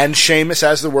 And Sheamus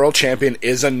as the world champion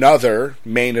is another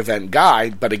main event guy,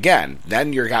 but again,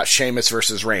 then you got Sheamus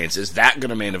versus Reigns. Is that going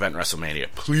to main event WrestleMania?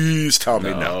 Please tell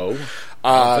me no.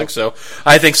 I don't think so.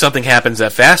 I think something happens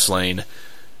at Fastlane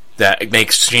that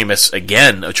makes Sheamus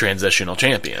again a transitional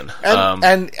champion.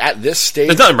 And at this stage,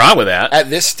 there's nothing wrong with that.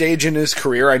 At this stage in his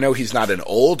career, I know he's not an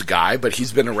old guy, but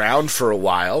he's been around for a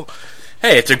while.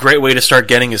 Hey, it's a great way to start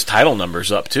getting his title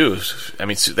numbers up, too. I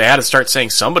mean, they had to start saying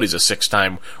somebody's a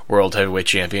 6-time World Heavyweight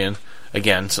Champion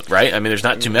again, right? I mean, there's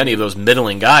not too many of those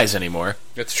middling guys anymore.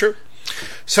 That's true.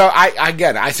 So,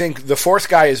 I think the fourth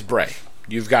guy is Bray.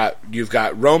 You've got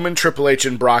Roman, Triple H,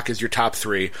 and Brock as your top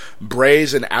 3.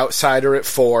 Bray's an outsider at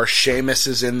 4. Sheamus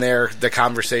is in there, the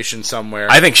conversation somewhere.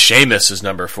 I think Sheamus is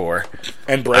number 4.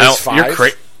 And Bray's 5?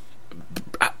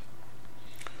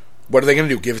 What are they going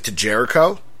to do, give it to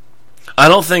Jericho? I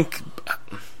don't think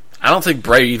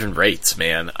Bray even rates,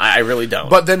 man. I really don't.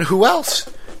 But then who else?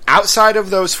 Outside of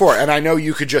those 4, and I know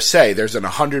you could just say there's an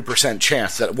 100%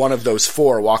 chance that one of those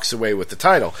 4 walks away with the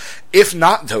title. If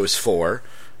not those 4,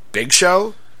 Big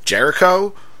Show,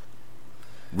 Jericho,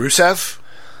 Rusev.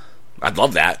 I'd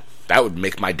love that. That would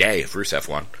make my day if Rusev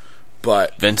won.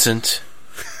 But Vincent,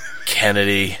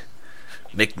 Kennedy,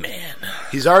 McMahon.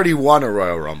 He's already won a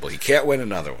Royal Rumble. He can't win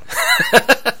another one.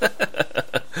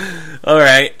 All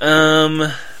right.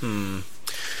 Who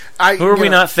are we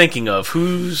not thinking of?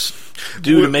 Who's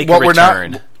due to make a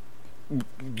return?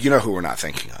 You know who we're not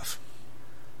thinking of?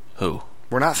 Who?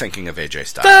 We're not thinking of AJ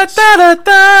Styles.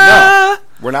 No,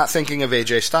 we're not thinking of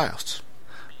AJ Styles.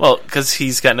 Well, because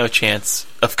he's got no chance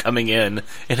of coming in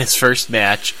his first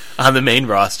match on the main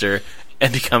roster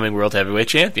and becoming World Heavyweight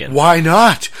Champion. Why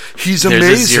not? He's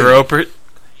amazing.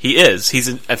 He is. He's,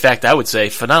 in fact, I would say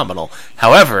phenomenal.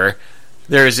 However,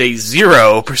 there is a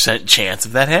 0% chance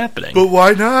of that happening. But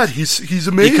why not? He's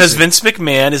amazing. Because Vince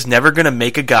McMahon is never going to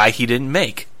make a guy he didn't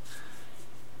make.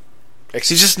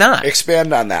 He's just not.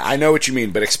 Expand on that. I know what you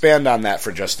mean, but expand on that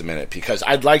for just a minute, because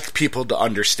I'd like people to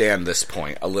understand this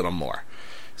point a little more.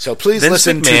 So please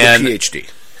listen to the PhD.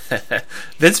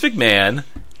 Vince McMahon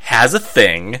has a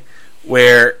thing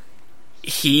where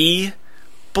he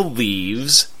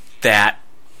believes that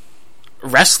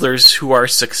wrestlers who are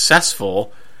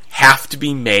successful have to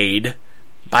be made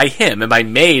by him. And by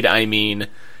made, I mean,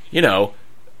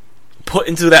 put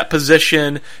into that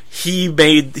position. I'm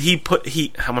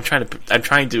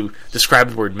trying to describe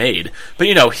the word made.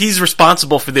 But, he's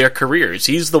responsible for their careers.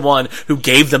 He's the one who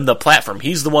gave them the platform.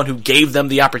 He's the one who gave them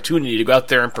the opportunity to go out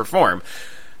there and perform.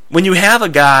 When you have a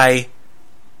guy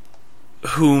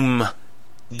whom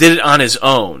did it on his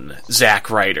own, Zack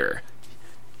Ryder,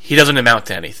 he doesn't amount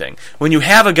to anything. When you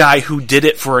have a guy who did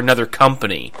it for another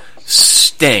company,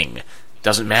 Sting,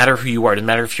 doesn't matter who you are, doesn't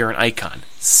matter if you're an icon,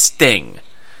 Sting,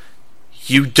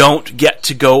 you don't get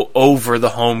to go over the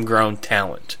homegrown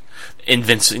talent in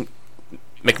Vince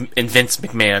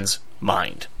McMahon's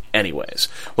mind, anyways.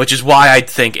 Which is why I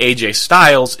think AJ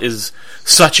Styles is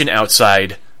such an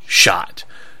outside shot.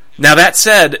 Now, that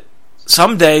said,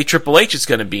 someday Triple H is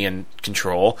going to be in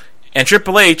control, and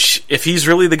Triple H, if he's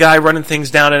really the guy running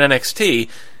things down at NXT,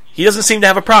 he doesn't seem to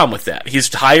have a problem with that.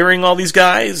 He's hiring all these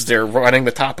guys, they're running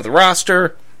the top of the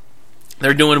roster,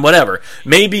 they're doing whatever.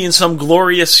 Maybe in some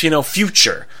glorious,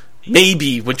 future,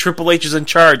 maybe when Triple H is in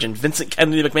charge and Vincent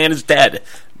Kennedy McMahon is dead,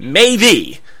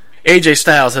 maybe AJ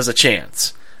Styles has a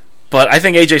chance. But I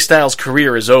think AJ Styles'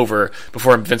 career is over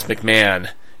before Vince McMahon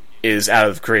is out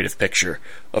of the creative picture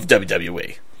of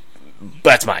WWE.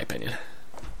 That's my opinion.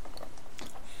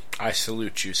 I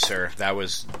salute you, sir. That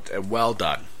was well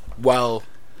done. Well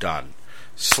done.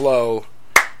 Slow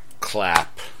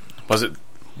clap. Was it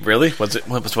really? Was it a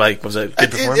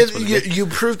good performance? You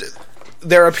proved it.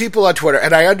 There are people on Twitter,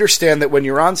 and I understand that when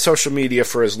you're on social media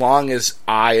for as long as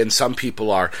I and some people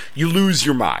are, you lose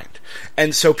your mind.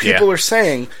 And so people are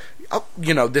saying,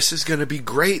 this is going to be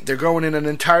great. They're going in an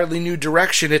entirely new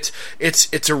direction. It's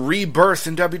a rebirth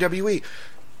in WWE.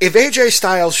 If AJ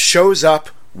Styles shows up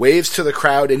waves to the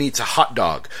crowd, and eats a hot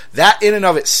dog. That in and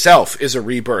of itself is a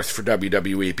rebirth for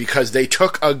WWE, because they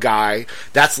took a guy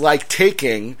that's like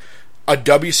taking a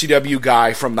WCW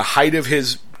guy from the height of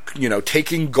his,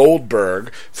 taking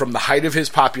Goldberg from the height of his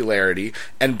popularity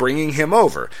and bringing him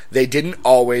over. They didn't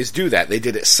always do that. They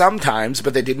did it sometimes,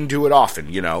 but they didn't do it often,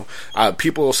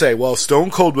 People will say, well,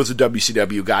 Stone Cold was a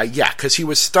WCW guy. Yeah, because he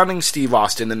was stunning Steve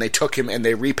Austin, and they took him and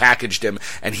they repackaged him,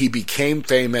 and he became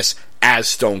famous as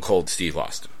Stone Cold Steve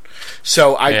Austin.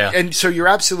 So so you're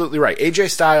absolutely right.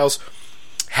 AJ Styles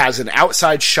has an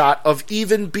outside shot of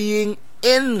even being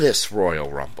in this Royal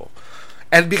Rumble.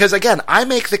 And because, again, I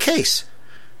make the case,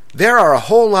 there are a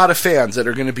whole lot of fans that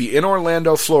are going to be in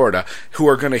Orlando, Florida, who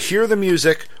are going to hear the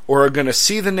music or are going to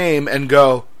see the name and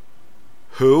go,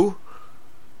 who?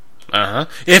 Uh-huh.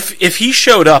 If he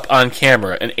showed up on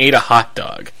camera and ate a hot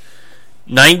dog,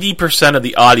 90% of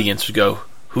the audience would go,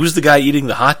 who's the guy eating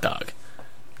the hot dog?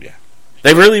 Yeah.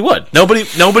 They really would.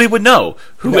 Nobody would know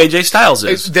who AJ Styles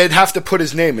is. They'd have to put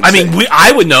his name in.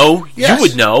 I would know. Yes. You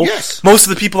would know. Yes. Most of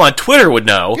the people on Twitter would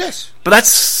know. Yes. But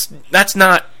that's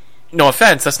not... No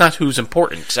offense, that's not who's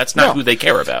important. That's not who they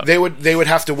care about. They would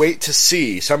have to wait to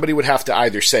see. Somebody would have to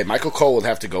either say, Michael Cole would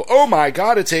have to go, oh my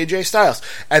God, it's AJ Styles.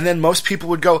 And then most people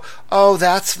would go, oh,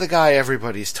 that's the guy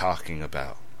everybody's talking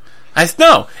about.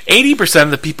 No, 80%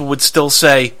 of the people would still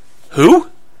say, who?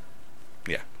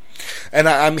 Yeah. And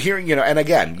I'm hearing, and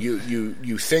again,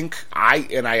 you think,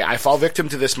 I fall victim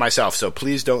to this myself, so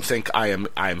please don't think I'm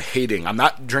hating. I'm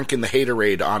not drinking the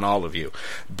haterade on all of you,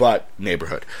 but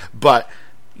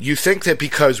you think that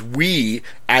because we,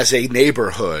 as a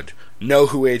neighborhood, know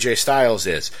who AJ Styles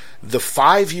is, the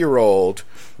 5-year-old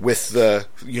with the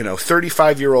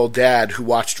 35-year-old dad who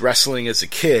watched wrestling as a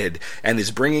kid and is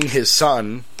bringing his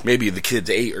son, maybe the kid's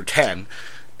 8 or 10,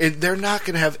 they're not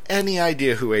going to have any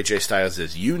idea who AJ Styles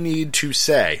is. You need to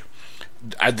say,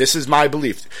 this is my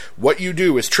belief, what you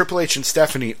do is Triple H and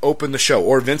Stephanie open the show,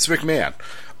 or Vince McMahon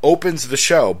opens the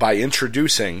show by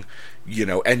introducing,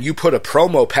 and you put a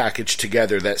promo package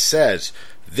together that says,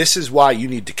 this is why you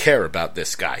need to care about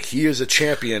this guy. He is a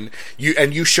champion.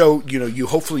 You show,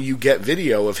 hopefully you get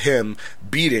video of him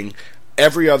beating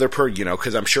every other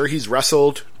because I'm sure he's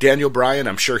wrestled Daniel Bryan.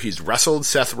 I'm sure he's wrestled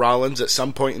Seth Rollins at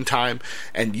some point in time.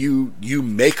 And you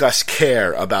make us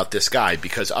care about this guy,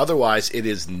 because otherwise it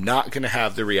is not going to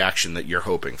have the reaction that you're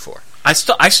hoping for. I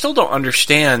still don't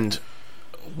understand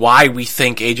why we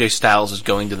think AJ Styles is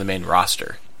going to the main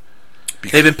roster.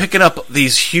 They've been picking up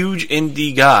these huge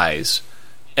indie guys,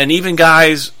 and even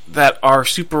guys that are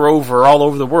super over all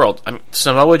over the world.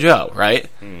 Samoa Joe, right?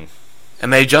 Mm.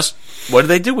 And what do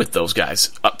they do with those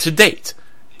guys up to date?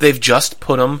 They've just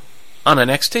put them on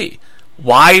NXT.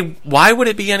 Why would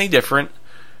it be any different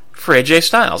for AJ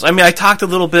Styles? I talked a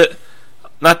little bit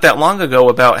not that long ago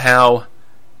about how,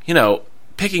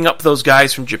 picking up those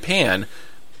guys from Japan,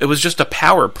 it was just a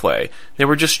power play. They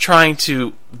were just trying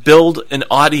to build an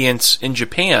audience in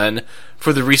Japan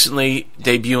for the recently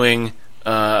debuting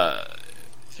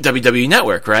WWE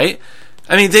Network, right?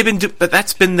 But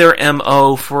that's been their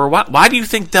MO for a while. Why do you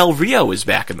think Del Rio is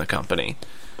back in the company?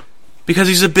 Because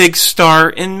he's a big star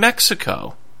in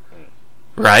Mexico,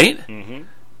 right? Mm-hmm.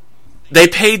 They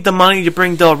paid the money to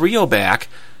bring Del Rio back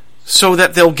so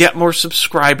that they'll get more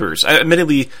subscribers.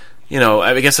 Admittedly,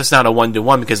 I guess that's not a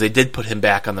 1-to-1 because they did put him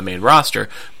back on the main roster,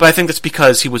 but I think that's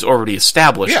because he was already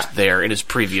established there in his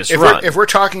previous run. If we're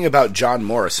talking about John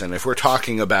Morrison, if we're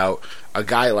talking about a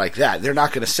guy like that, they're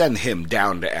not going to send him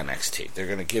down to NXT. They're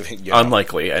going to give him...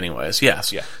 Unlikely, anyways,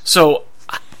 yes. Yeah. So,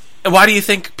 why do you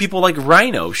think people like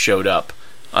Rhino showed up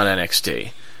on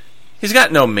NXT? He's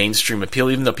got no mainstream appeal,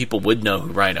 even though people would know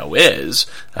who Rhino is.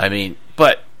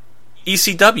 But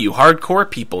ECW, hardcore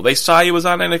people, they saw he was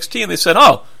on NXT and they said,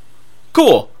 oh,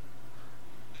 cool.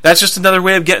 That's just another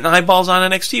way of getting eyeballs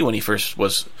on NXT when he first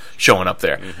was showing up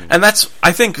there. Mm-hmm. And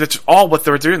I think that's all what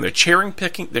they're doing. They're cherry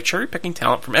picking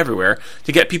talent from everywhere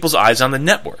to get people's eyes on the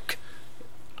network.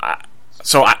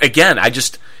 Until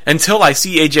I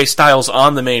see AJ Styles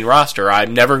on the main roster, I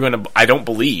don't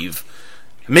believe.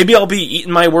 Maybe I'll be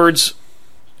eating my words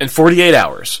in 48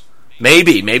 hours.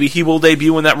 Maybe he will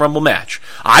debut in that Rumble match.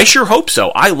 I sure hope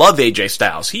so. I love AJ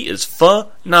Styles. He is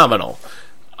phenomenal.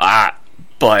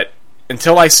 But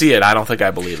until I see it, I don't think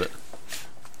I believe it.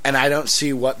 And I don't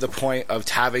see what the point of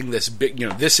having this big...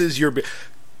 this is your...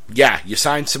 you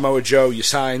signed Samoa Joe, you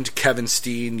signed Kevin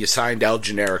Steen, you signed El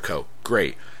Generico.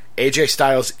 Great. AJ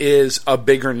Styles is a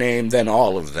bigger name than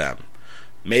all of them.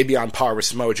 Maybe on par with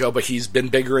Samoa Joe, but he's been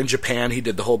bigger in Japan. He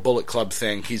did the whole Bullet Club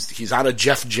thing. He's on a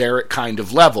Jeff Jarrett kind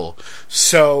of level.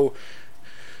 So...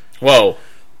 Whoa.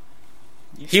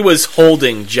 He was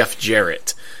holding Jeff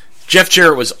Jarrett. Jeff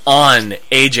Jarrett was on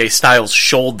AJ Styles'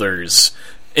 shoulders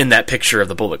in that picture of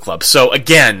the Bullet Club. So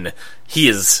again,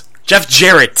 Jeff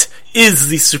Jarrett is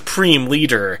the supreme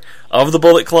leader of the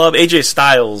Bullet Club. AJ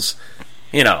Styles,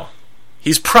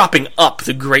 he's propping up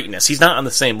the greatness. He's not on the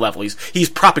same level. He's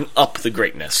propping up the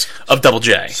greatness of Double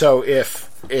J. So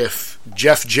if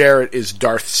Jeff Jarrett is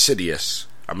Darth Sidious,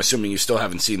 I'm assuming you still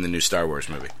haven't seen the new Star Wars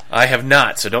movie. I have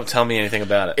not, so don't tell me anything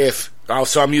about it.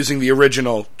 So I'm using the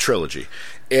original trilogy.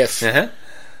 If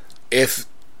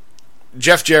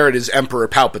Jeff Jarrett is Emperor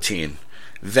Palpatine,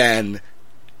 then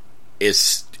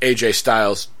is AJ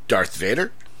Styles Darth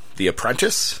Vader, the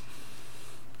apprentice?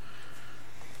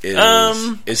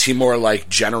 Is he more like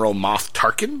General Moff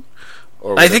Tarkin?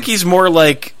 I think he's more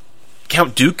like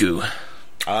Count Dooku.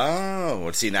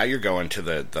 Oh, see, now you're going to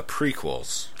the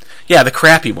prequels. Yeah, the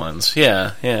crappy ones.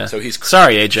 Yeah. So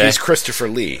sorry, AJ. He's Christopher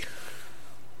Lee.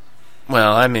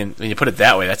 Well, I mean, when you put it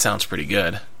that way, that sounds pretty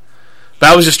good. But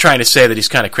I was just trying to say that he's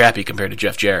kind of crappy compared to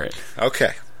Jeff Jarrett.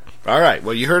 Okay. All right.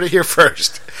 Well, you heard it here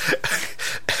first.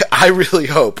 I really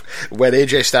hope when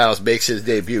AJ Styles makes his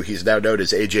debut, he's now known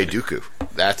as AJ Dooku.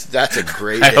 That's a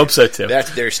great. I hope so too.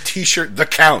 There's T-shirt The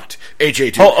Count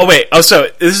AJ Dooku. Oh wait. So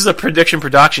this is a prediction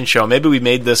production show. Maybe we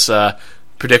made this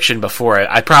prediction before.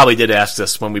 I probably did ask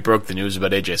this when we broke the news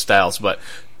about AJ Styles. But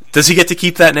does he get to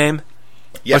keep that name?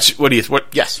 Yes.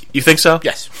 Yes. You think so?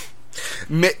 Yes.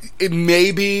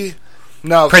 Maybe.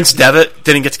 No. Prince Devitt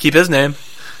didn't get to keep his name.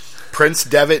 Prince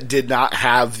Devitt did not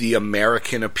have the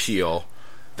American appeal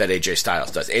that AJ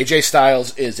Styles does. AJ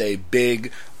Styles is a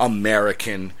big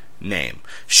American name.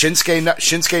 Shinsuke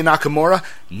Nakamura,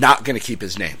 not going to keep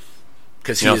his name.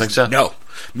 You don't think so? No.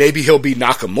 Maybe he'll be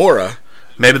Nakamura.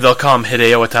 Maybe they'll call him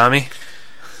Hideo Itami?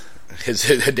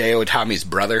 Hideo Itami's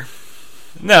brother.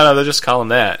 No, they'll just call him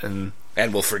that. And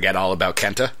we'll forget all about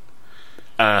Kenta?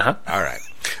 Uh-huh. All right.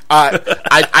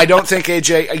 I don't think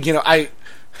AJ...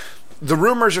 The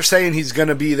rumors are saying he's going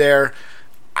to be there.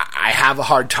 I have a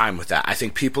hard time with that. I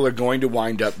think people are going to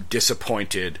wind up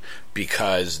disappointed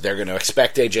because they're going to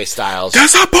expect AJ Styles.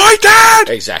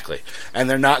 Disappointed! Exactly. And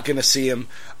they're not going to see him.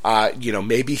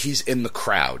 Maybe he's in the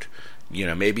crowd.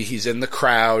 Maybe he's in the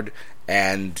crowd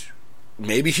and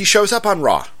maybe he shows up on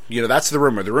Raw. That's the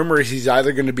rumor. The rumor is he's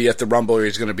either going to be at the Rumble or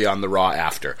he's going to be on the Raw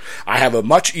after. I have a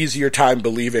much easier time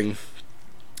believing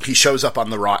he shows up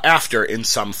on the Raw after in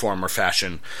some form or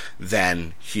fashion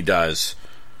than he does,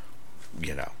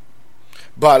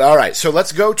 But, all right, so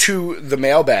let's go to the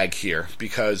mailbag here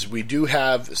because we do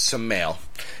have some mail.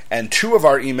 And 2 of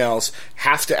our emails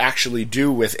have to actually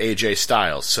do with AJ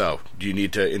Styles. So, do you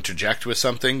need to interject with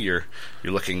something? You're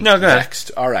looking next.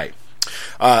 All right.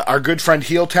 Our good friend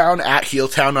Heeltown at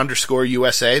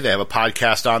Heeltown_USA. They have a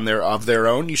podcast on there of their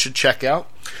own you should check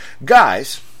out.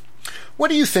 Guys, what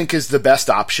do you think is the best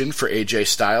option for AJ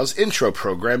Styles' intro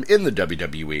program in the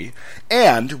WWE?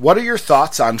 And what are your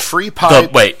thoughts on free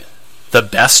pipe... The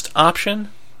best option?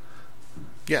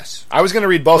 Yes. I was going to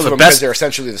read both of them because they're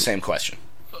essentially the same question.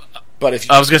 But if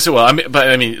I was going to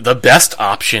say, the best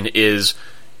option is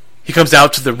he comes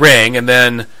out to the ring and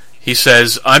then he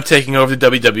says, I'm taking over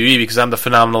the WWE because I'm the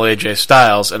phenomenal AJ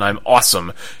Styles and I'm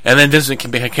awesome. And then Vincent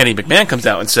Kenny McMahon comes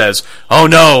out and says, oh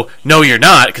no you're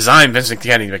not because I'm Vincent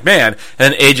Kenny McMahon.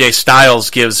 And then AJ Styles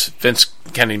gives Vince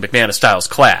Kenny McMahon a Styles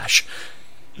clash.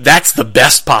 That's the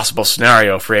best possible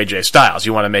scenario for AJ Styles.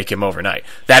 You want to make him overnight.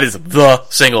 That is the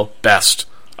single best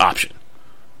option.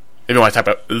 If you want to talk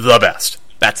about the best,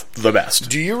 that's the best.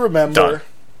 Do you remember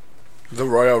the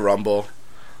Royal Rumble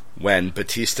when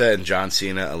Batista and John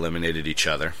Cena eliminated each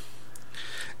other?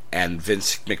 And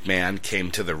Vince McMahon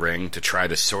came to the ring to try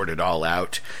to sort it all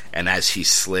out, and as he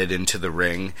slid into the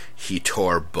ring, he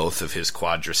tore both of his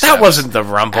quadriceps. That wasn't the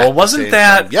Rumble, wasn't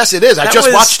that? Time. Yes, it is. I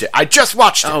just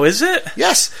watched it. Oh, is it?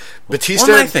 Yes.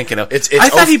 Batista. What am I thinking of? I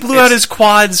thought he blew out his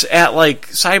quads at,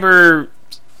 Cyber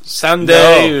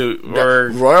Sunday or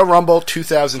Royal Rumble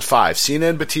 2005. Cena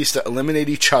and Batista eliminate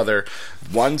each other.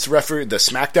 One's referee, the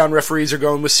SmackDown referees are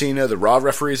going with Cena, the Raw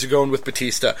referees are going with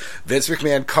Batista. Vince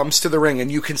McMahon comes to the ring,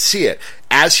 and you can see it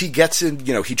as he gets in.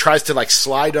 He tries to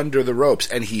slide under the ropes,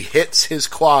 and he hits his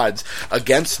quads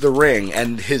against the ring,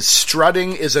 and his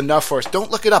strutting is enough for us.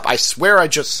 Don't look it up. I swear I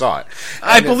just saw it.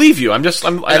 I believe you. I'm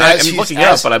looking it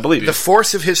up, but I believe you. The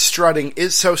force of his strutting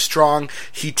is so strong,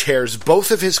 he tears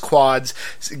both of his quads,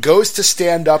 goes to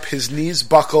stand up, his knees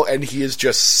buckle, and he is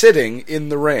just sitting in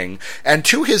the ring. And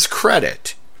to his credit,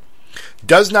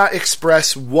 does not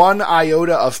express one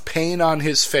iota of pain on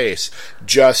his face,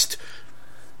 just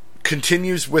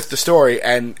continues with the story,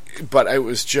 but it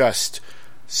was just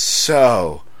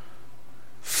so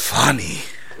funny.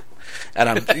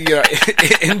 And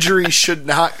injury should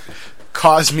not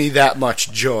cause me that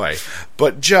much joy.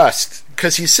 But just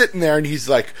because he's sitting there and he's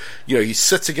like, he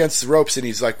sits against the ropes and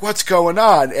he's like, what's going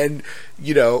on? And,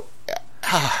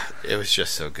 it was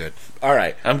just so good. All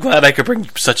right. I'm glad I could bring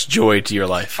such joy to your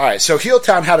life. All right, so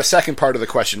Heeltown had a second part of the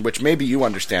question, which maybe you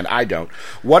understand, I don't.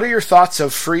 What are your thoughts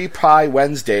of Free Pie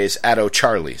Wednesdays at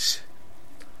O'Charlie's?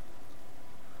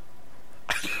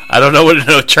 I don't know what an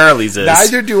O'Charlie's is.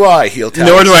 Neither do I, Heeltown.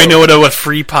 Nor do I know what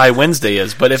Free Pie Wednesday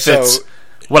is, but if it's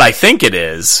what I think it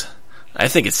is, I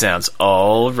think it sounds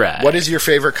all right. What is your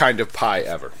favorite kind of pie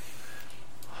ever?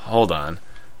 Hold on.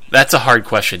 That's a hard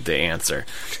question to answer.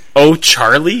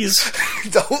 O'Charlie's?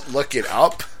 Don't look it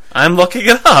up. I'm looking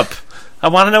it up. I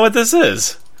want to know what this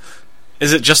is.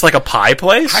 Is it just like a pie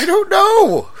place? I don't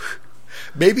know.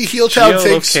 Maybe Heeltown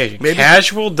thinks... Maybe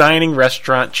casual dining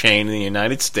restaurant chain in the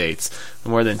United States.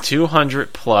 More than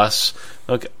 200 plus.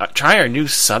 Look, try our new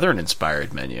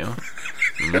Southern-inspired menu. All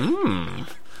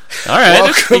right,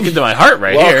 that's speaking to my heart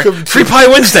right here. Free Pie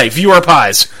Wednesday. View our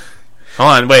pies. Hold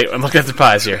on, wait. I'm looking at the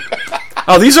pies here.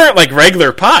 Oh, these aren't like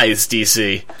regular pies,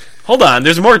 DC. Hold on,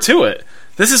 there's more to it.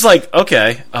 This is like,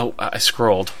 okay. Oh, I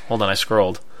scrolled. Hold on, I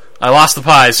scrolled. I lost the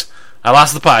pies.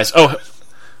 Oh.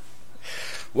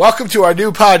 Welcome to our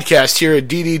new podcast here at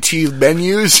DDT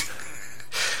Menus.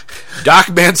 Doc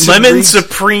Manson Lemon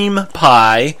Supreme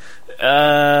Pie.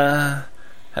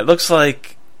 It looks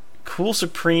like cool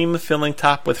supreme filling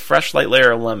topped with fresh light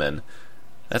layer of lemon.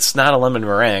 That's not a lemon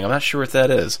meringue. I'm not sure what that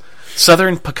is.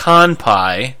 Southern pecan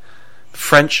pie.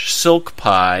 French silk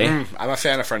pie. I'm a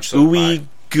fan of French silk pie.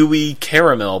 Gooey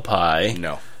caramel pie.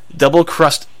 No. Double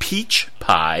crust peach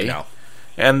pie. No.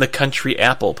 And the country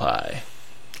apple pie.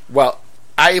 Well,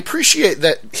 I appreciate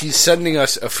that he's sending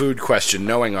us a food question,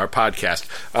 knowing our podcast.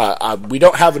 We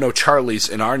don't have an O'Charlie's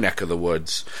in our neck of the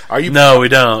woods. No, we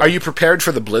don't. Are you prepared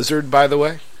for the blizzard, by the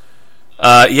way?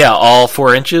 Yeah, all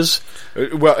 4 inches.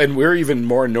 Well, and we're even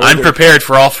more northern. I'm prepared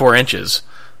for all 4 inches.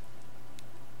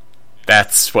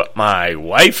 That's what my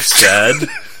wife said.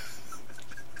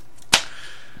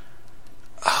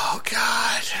 Oh,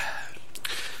 God.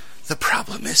 The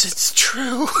problem is it's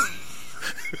true.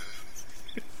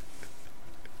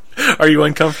 Are you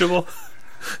uncomfortable?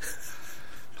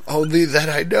 Only that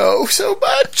I know so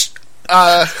much.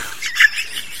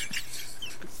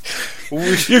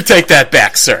 You take that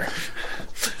back, sir.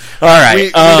 All right.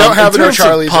 We don't have an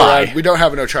O'Charlie's around. We don't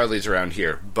have an O'Charlie's around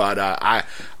here, but I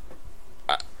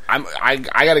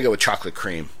got to go with chocolate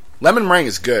cream. Lemon meringue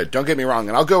is good. Don't get me wrong,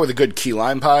 and I'll go with a good key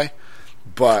lime pie.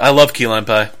 But I love key lime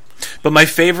pie, but my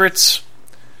favorites.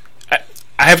 I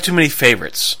have too many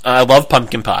favorites. I love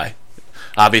pumpkin pie.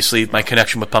 Obviously, my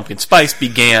connection with pumpkin spice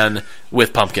began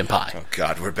with pumpkin pie. Oh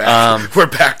God, we're back. We're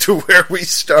back to where we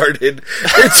started.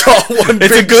 It's all one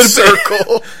big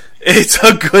circle. It's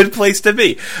a good place to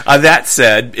be. That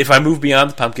said, if I move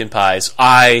beyond the pumpkin pies,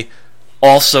 I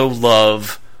also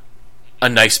love a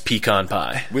nice pecan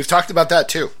pie. We've talked about that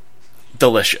too.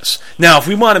 Delicious. Now, if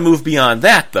we want to move beyond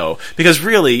that, though, because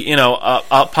really,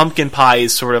 a pumpkin pie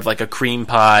is sort of like a cream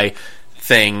pie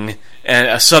thing, and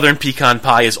a southern pecan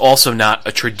pie is also not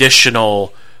a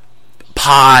traditional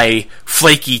pie,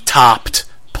 flaky topped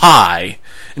pie.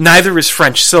 Neither is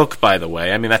French silk, by the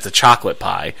way. I mean, that's a chocolate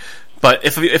pie. But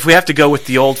if we have to go with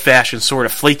the old-fashioned sort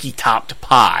of flaky-topped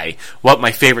pie, what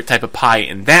my favorite type of pie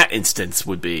in that instance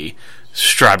would be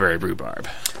strawberry rhubarb.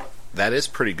 That is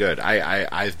pretty good.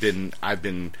 I've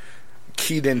been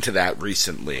keyed into that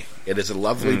recently. It is a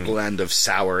lovely blend of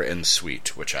sour and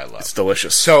sweet, which I love. It's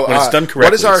delicious. So, when it's done correctly,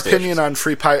 what is our opinion on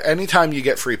free pie? Anytime you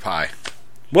get free pie.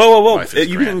 Whoa.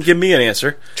 You didn't give me an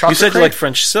answer. Chocolate you said cream? You like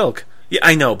French silk. Yeah,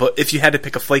 I know, but if you had to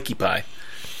pick a flaky pie.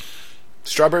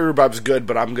 Strawberry rhubarb's good,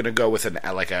 but I'm going to go with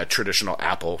a traditional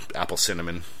apple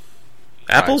cinnamon.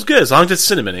 Apple's good, as long as it's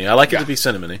cinnamony. I like it to be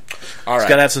cinnamony. All right. It's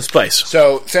got to have some spice.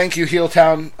 So, thank you,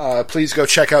 Heeltown. Please go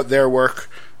check out their work.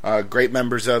 Great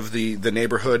members of the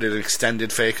neighborhood and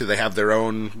Extended Fake. They have their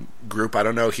own group. I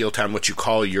don't know, Heeltown, what you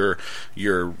call your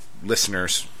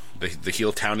listeners. The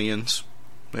Heeltownians,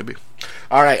 maybe.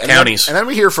 All right. Townies. And then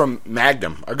we hear from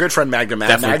Magnum, our good friend Magnum.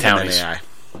 Definitely Magnum Townies. AI.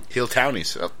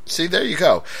 Heeltownies. Oh, see, there you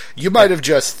go. You might have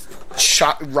just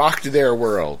rocked their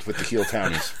world with the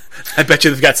Heeltownies. I bet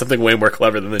you they've got something way more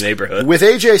clever than the neighborhood. With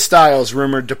AJ Styles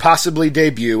rumored to possibly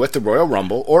debut at the Royal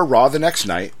Rumble or Raw the next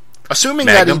night, assuming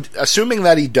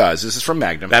that he does. This is from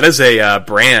Magnum. That is a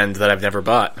brand that I've never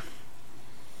bought.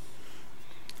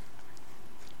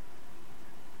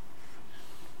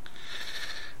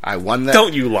 I won that.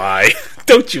 Don't you lie.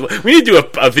 Don't you? We need to do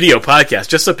a video podcast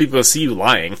just so people see you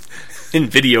lying in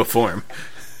video form.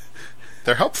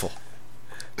 They're helpful.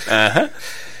 Uh-huh.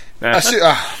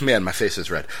 Oh, man, my face is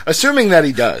red. Assuming that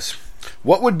he does,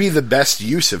 what would be the best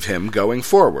use of him going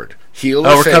forward? Heel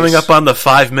or face? We're coming up on the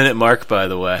 5-minute mark, by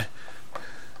the way.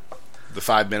 The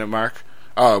 5-minute mark?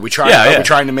 Oh, are we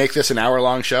trying to make this an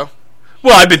hour-long show?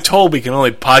 Well, I've been told we can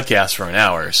only podcast for an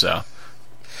hour, so.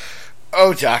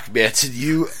 Oh, Doc Manson,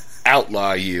 you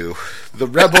outlaw you. The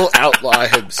rebel outlaw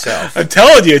himself. I'm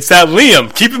telling you, it's that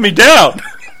Liam keeping me down.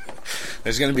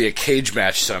 There's going to be a cage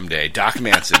match someday. Doc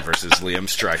Manson versus Liam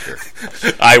Stryker.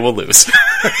 I will lose.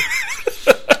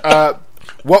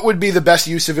 What would be the best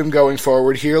use of him going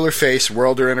forward? Heel or face,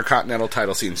 world or intercontinental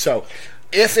title scene? So,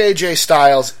 if AJ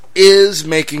Styles is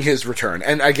making his return,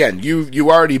 and again, you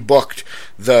already booked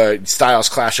the Styles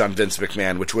Clash on Vince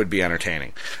McMahon, which would be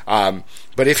entertaining.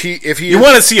 But if he you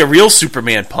want to see a real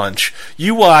Superman punch,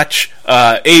 you watch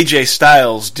AJ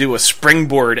Styles do a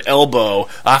springboard elbow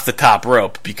off the top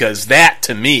rope, because that,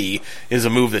 to me, is a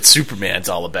move that Superman's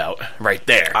all about, right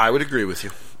there. I would agree with you.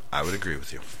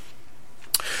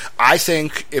 I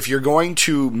think if you're going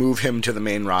to move him to the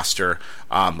main roster,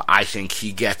 I think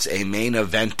he gets a main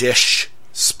event-ish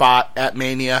spot at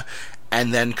Mania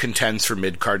and then contends for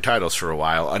mid-card titles for a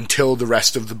while until the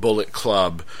rest of the Bullet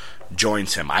Club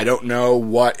joins him. I don't know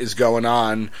what is going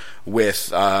on with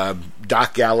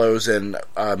Doc Gallows and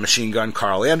Machine Gun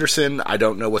Carl Anderson. I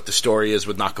don't know what the story is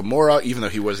with Nakamura, even though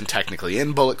he wasn't technically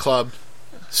in Bullet Club.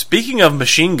 Speaking of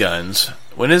machine guns,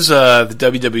 when is the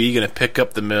WWE going to pick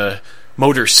up the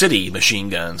Motor City machine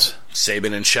guns?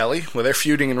 Sabin and Shelley? Well, they're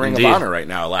feuding in Ring of Honor right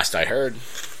now, last I heard.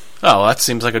 Oh, well, that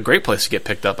seems like a great place to get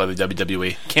picked up by the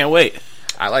WWE. Can't wait.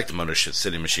 I like the Motor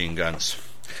City machine guns.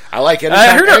 I like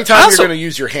anytime you're going to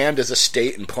use your hand as a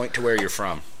state and point to where you're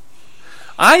from.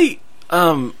 I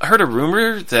heard a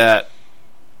rumor that,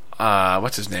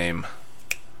 what's his name?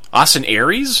 Austin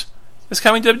Aries is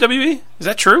coming to WWE? Is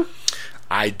that true?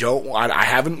 I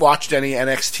haven't watched any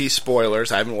NXT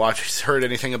spoilers. I haven't heard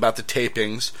anything about the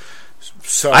tapings.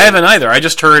 So I haven't either. I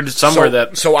just heard somewhere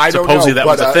that supposedly that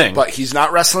was a thing. But he's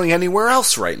not wrestling anywhere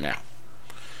else right now.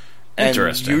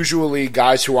 Interesting. And usually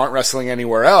guys who aren't wrestling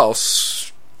anywhere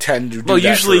else tend to do that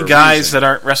usually guys that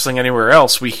aren't wrestling anywhere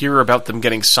else, we hear about them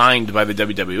getting signed by the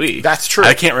WWE. That's true.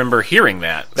 I can't remember hearing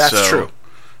that. That's true.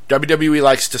 WWE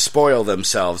likes to spoil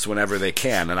themselves whenever they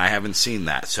can, and I haven't seen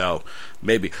that, so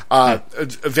maybe.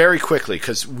 Very quickly,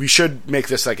 because we should make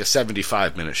this like a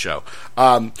 75-minute show.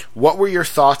 What were your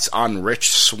thoughts on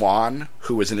Rich Swann,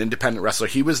 who was an independent wrestler?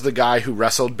 He was the guy who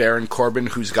wrestled Baron Corbin,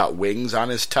 who's got wings on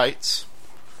his tights.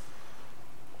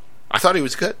 I thought he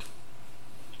was good.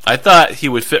 I thought he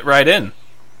would fit right in.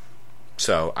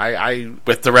 So, I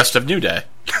with the rest of New Day.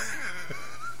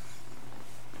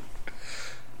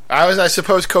 I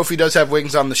suppose Kofi does have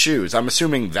wings on the shoes. I'm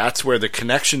assuming that's where the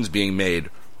connection's being made,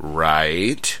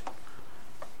 right?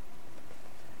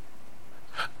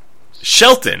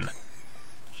 Shelton,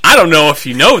 I don't know if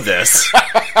you know this,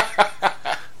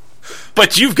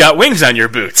 but you've got wings on your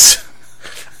boots.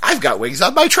 I've got wings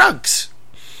on my trunks.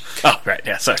 Oh, right,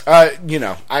 yeah, sorry. I'm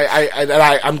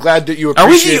glad that you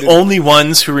appreciate. Are we the only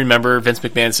ones who remember Vince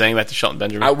McMahon saying that to Shelton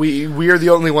Benjamin? We are the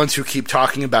only ones who keep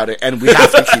talking about it, and we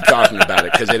have to keep talking about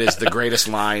it, because it is the greatest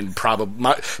line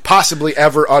possibly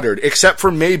ever uttered, except for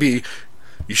maybe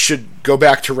you should go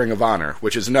back to Ring of Honor,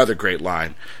 which is another great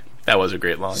line. That was a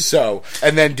great line. So,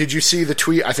 and then did you see the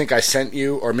tweet I think I sent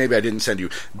you, or maybe I didn't send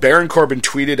you? Baron Corbin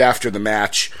tweeted after the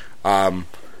match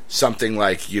something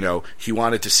like, he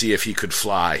wanted to see if he could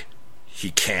fly. He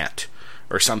can't,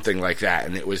 or something like that,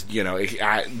 and it was,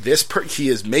 he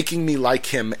is making me like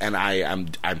him, and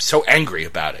I'm so angry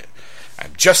about it.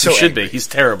 I'm just so angry. He should be. He's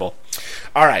terrible.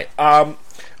 All right,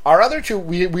 our other two,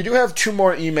 we do have two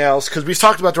more emails because we've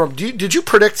talked about the Rumble. Did you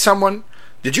predict someone?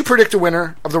 Did you predict a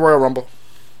winner of the Royal Rumble?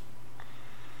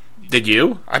 Did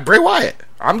you? Bray Wyatt.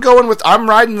 I'm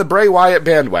riding the Bray Wyatt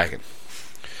bandwagon.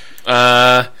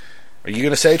 Are you going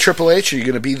to say Triple H? Are you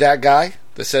going to be that guy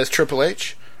that says Triple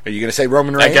H? Are you going to say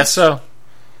Roman Reigns? I guess so.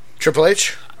 Triple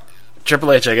H?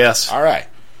 Triple H, I guess. All right.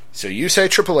 So you say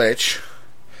Triple H.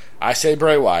 I say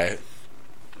Bray Wyatt.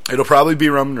 It'll probably be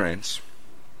Roman Reigns.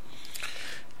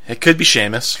 It could be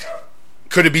Sheamus.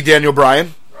 Could it be Daniel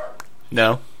Bryan?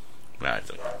 No. I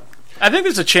think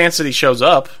there's a chance that he shows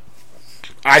up.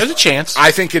 There's a chance.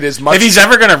 I think it is much... If he's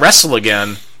ever going to wrestle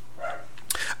again.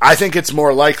 I think it's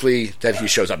more likely that he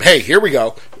shows up. Hey, here we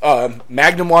go.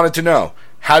 Magnum wanted to know,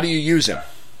 how do you use him?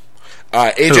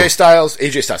 AJ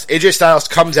Styles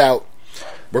comes out.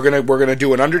 We're gonna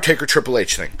do an Undertaker Triple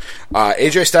H thing.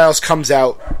 AJ Styles comes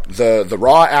out the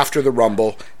Raw after the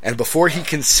Rumble, and before he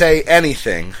can say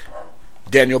anything,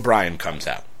 Daniel Bryan comes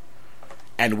out,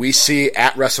 and we see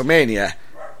at WrestleMania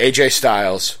AJ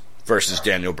Styles versus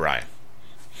Daniel Bryan.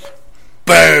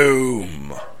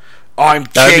 Boom! I'm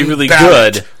King That'd be really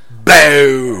Barrett. good.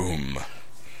 Boom.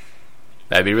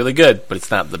 That'd be really good, but it's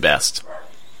not the best.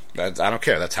 I don't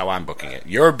care. That's how I'm booking it.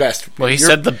 Your best. Well, he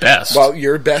said the best. Well,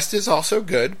 your best is also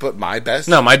good, but my best.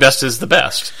 No, my best is the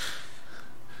best.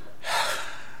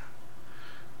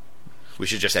 We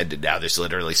should just end it now. There's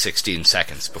literally 16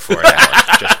 seconds before an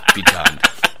hour. Just be done.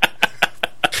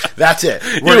 That's it.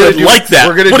 We're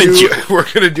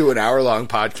gonna do an hour-long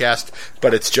podcast,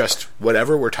 but it's just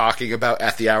whatever we're talking about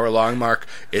at the hour-long mark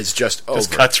is just over.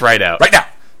 Just cuts right out. Right now.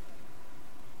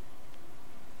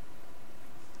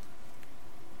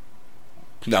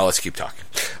 No, let's keep talking.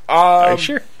 Are you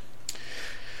sure?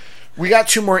 We got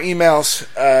 2 more emails.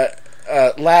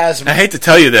 Laz, I hate to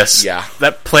tell you this. Yeah.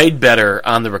 That played better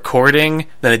on the recording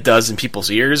than it does in people's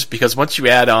ears, because once you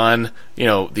add on,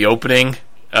 the opening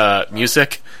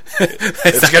music,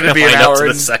 it's going to be an hour to the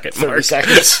and second 30 mark.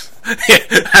 seconds.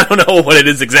 I don't know what it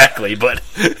is exactly, but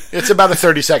it's about a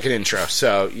 30-second intro.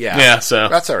 So yeah, so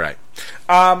that's all right.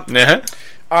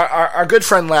 Our good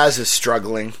friend Laz is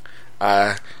struggling.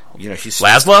 He's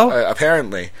Laszlo.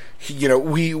 Apparently,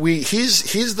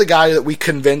 he's the guy that we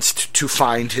convinced to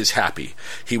find his happy.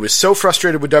 He was so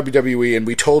frustrated with WWE, and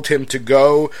we told him to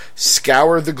go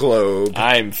scour the globe.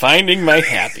 I'm finding my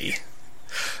happy.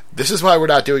 This is why we're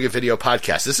not doing a video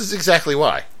podcast. This is exactly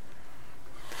why.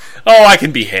 Oh, I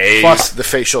can behave. Plus the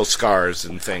facial scars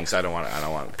and things. I don't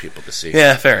want people to see.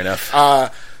 Yeah, fair enough.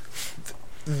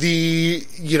 We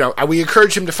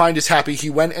encouraged him to find his happy. He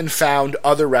went and found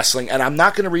other wrestling, and I'm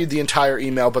not going to read the entire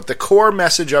email, but the core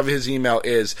message of his email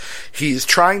is he's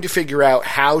trying to figure out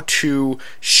how to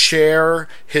share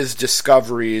his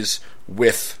discoveries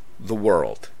with the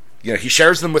world. He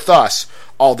shares them with us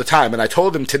all the time, and I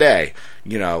told him today,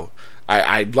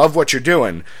 I love what you're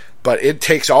doing, but it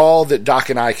takes all that Doc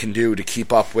and I can do to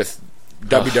keep up with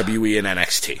WWE and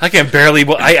NXT. I can barely.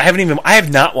 I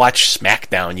have not watched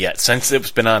SmackDown yet since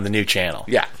it's been on the new channel.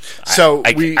 Yeah, so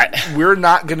we're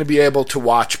not going to be able to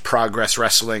watch Progress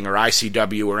Wrestling or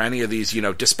ICW or any of these.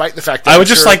 Despite the fact that I would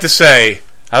just like to say,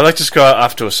 I'd like to just go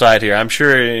off to a side here. I'm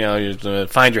sure you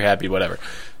find your happy, whatever.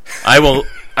 I will.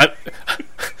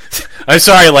 I'm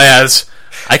sorry, Laz.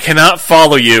 I cannot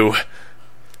follow you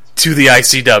to the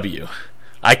ICW.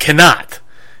 I cannot.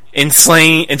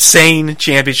 Insane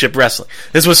Championship Wrestling.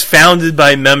 This was founded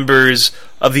by members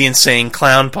of the Insane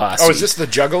Clown Posse. Oh, is this the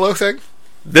Juggalo thing?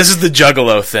 This is the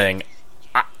Juggalo thing.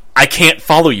 I can't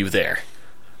follow you there.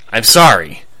 I'm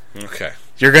sorry. Okay.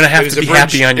 You're going to have to be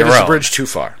happy on your own. It is a bridge too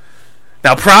far.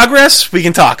 Now, Progress, we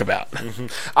can talk about. Mm-hmm.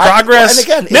 Progress, and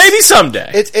again, maybe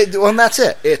someday. And that's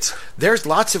it. There's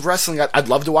lots of wrestling. I'd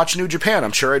love to watch New Japan.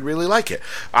 I'm sure I'd really like it.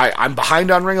 I'm behind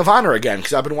on Ring of Honor again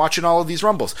because I've been watching all of these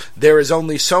Rumbles. There is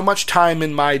only so much time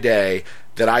in my day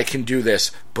that I can do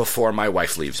this before my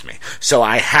wife leaves me. So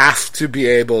I have to be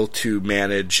able to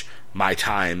manage my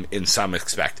time in some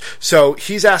aspect. So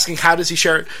he's asking, how does he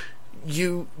share it?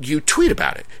 You tweet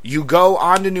about it. You go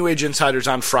on to New Age Insiders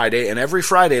on Friday, and every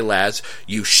Friday, Laz,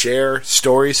 you share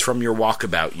stories from your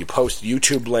walkabout. You post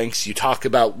YouTube links. You talk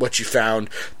about what you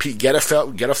found. Get a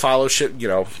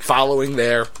followership, following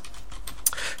there.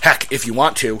 Heck, if you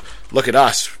want to, look at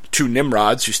us, 2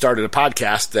 Nimrods who started a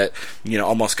podcast that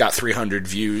almost got 300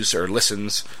 views or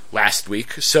listens last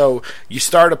week. So you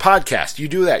start a podcast. You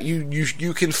do that.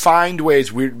 You can find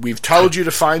ways. We've told you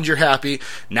to find your happy.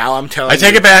 Now I'm telling you. I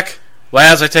take it back.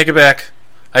 Laz, I take it back.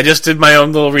 I just did my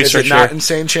own little research here. Is it not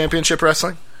Insane Championship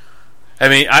Wrestling? I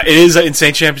mean, it is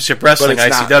Insane Championship Wrestling, but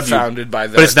it's ICW. Not founded by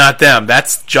them. But it's not them.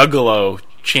 That's Juggalo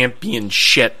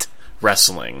Championship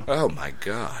Wrestling. Oh, my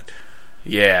God.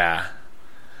 Yeah.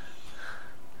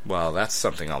 Well, that's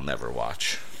something I'll never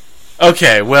watch.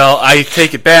 Okay, well, I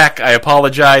take it back. I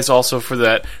apologize also for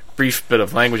that brief bit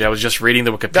of language. I was just reading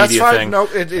the Wikipedia That's fine. thing. No,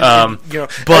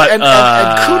 but and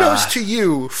kudos to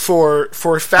you for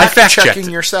fact checking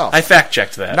yourself. I fact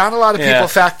checked that. Not a lot of people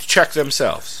fact check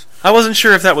themselves. I wasn't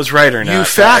sure if that was right or not. You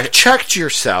fact checked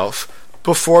yourself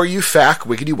before you fact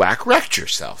wiggity whack wrecked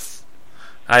yourself.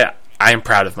 I am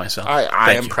proud of myself.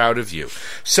 I am proud of you.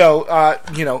 So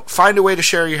find a way to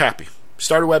share your happy.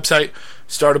 Start a website.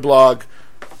 Start a blog.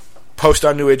 Post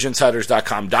on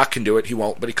NewAgeInsiders.com. Doc can do it. He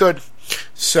won't, but he could.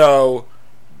 So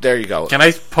there you go. Can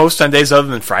I post on days other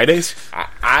than Fridays?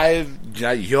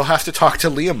 You'll have to talk to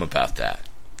Liam about that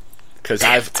because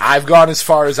I've gone as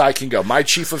far as I can go. My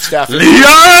chief of staff,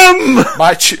 Liam,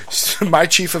 my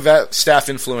chief of staff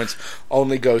influence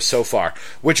only goes so far.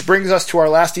 Which brings us to our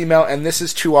last email, and this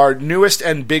is to our newest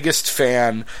and biggest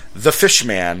fan, the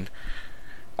Fishman.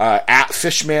 At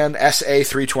Fishman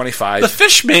SA325. The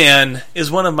Fishman is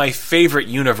one of my favorite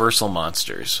Universal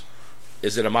monsters.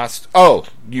 Is it a monster? Oh,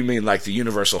 you mean like the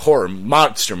Universal Horror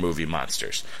monster movie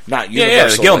monsters, not Universal? Yeah,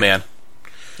 the Gillman.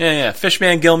 Yeah,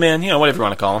 Fishman, Gillman, whatever you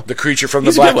want to call him. The creature from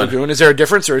the Black Lagoon. Is there a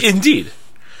difference? Or Indeed.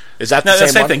 Is that the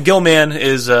same one? Thing. Gillman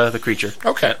is the creature.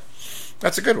 Okay.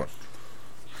 That's a good one.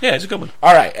 Yeah, it's a good one.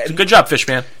 All right. Good job,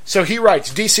 Fishman. So he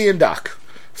writes, DC and Doc.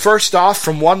 First off,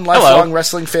 from one lifelong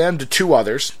wrestling fan to two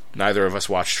others. Neither of us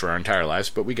watched for our entire lives,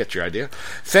 but we get your idea.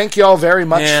 Thank y'all very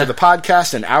much for the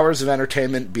podcast and hours of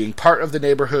entertainment. Being part of the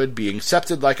neighborhood, being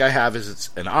accepted like I have is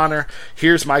an honor.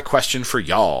 Here's my question for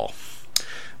y'all.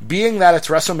 Being that it's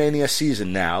WrestleMania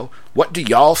season now, what do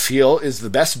y'all feel is the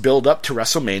best build-up to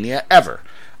WrestleMania ever?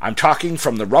 I'm talking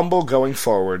from the Rumble going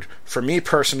forward. For me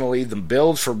personally, the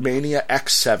build for Mania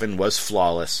X7 was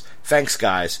flawless. Thanks,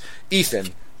 guys.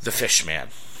 Ethan, the Fishman.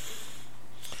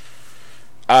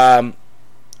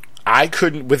 I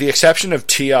couldn't, with the exception of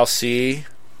TLC,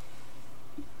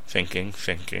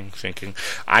 thinking,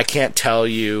 I can't tell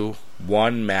you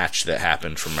one match that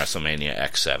happened from WrestleMania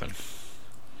X7.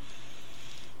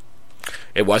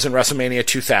 It wasn't WrestleMania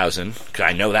 2000, because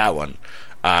I know that one.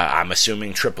 I'm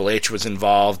assuming Triple H was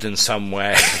involved in some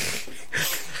way.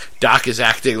 Doc is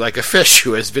acting like a fish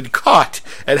who has been caught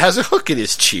and has a hook in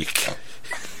his cheek.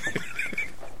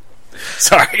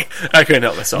 Sorry, I couldn't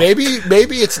help myself. Maybe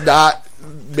it's not.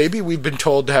 Maybe we've been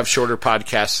told to have shorter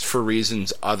podcasts for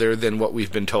reasons other than what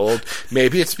we've been told.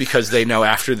 Maybe it's because they know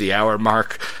after the hour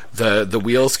mark the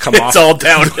wheels come off. It's all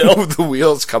downhill. The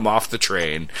wheels come off the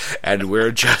train, and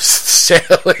we're just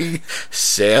sailing.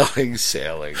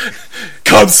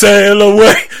 Come sail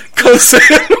away,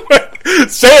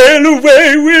 sail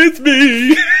away with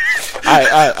me.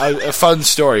 A fun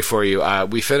story for you.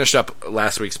 We finished up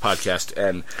last week's podcast,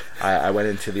 and I went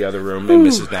into the other room, and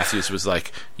Mrs. Matthews was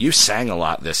like, "You sang a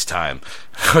lot this time."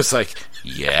 I was like,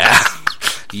 "Yeah,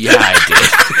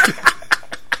 I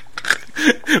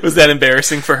did." Was that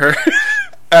embarrassing for her?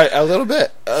 A little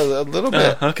bit.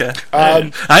 Okay.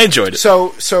 I enjoyed it.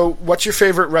 So, what's your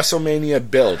favorite WrestleMania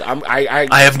build?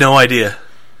 I have no idea.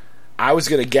 I was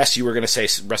going to guess you were going to say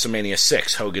WrestleMania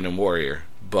 6, Hogan and Warrior,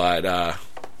 but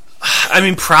I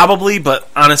mean, probably, but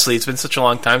honestly, it's been such a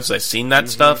long time since I've seen that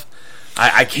stuff.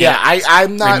 I can't. Yeah,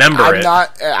 I'm not. Remember it.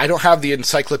 I don't have the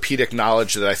encyclopedic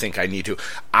knowledge that I think I need to.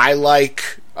 I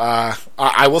like.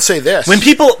 I will say this: when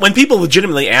people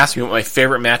legitimately ask me what my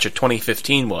favorite match of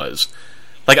 2015 was,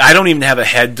 like, I don't even have a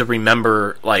head to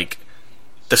remember like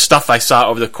the stuff I saw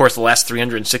over the course of the last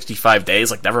 365 days.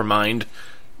 Like, never mind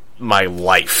my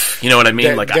life. You know what I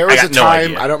mean? There was a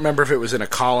time, I don't remember if it was in a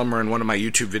column or in one of my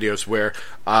YouTube videos, where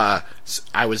I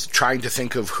was trying to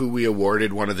think of who we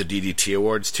awarded one of the DDT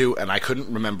awards to, and I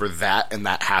couldn't remember that, and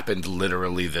that happened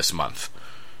literally this month.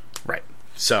 Right.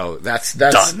 So that's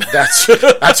done.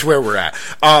 That's where we're at.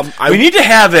 We need to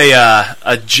have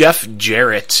a Jeff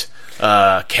Jarrett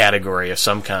category of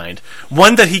some kind.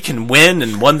 One that he can win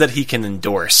and one that he can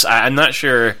endorse. I'm not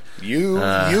sure.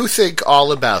 You think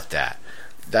all about that.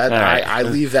 Right. I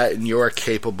leave that in your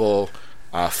capable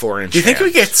 4-inch. Do you think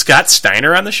we get Scott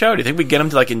Steiner on the show? Do you think we get him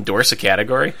to endorse a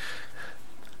category?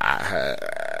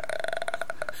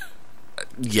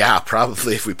 Yeah,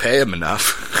 probably if we pay him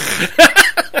enough.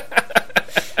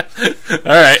 All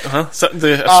right, well, something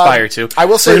to aspire to. I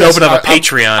will say, open up a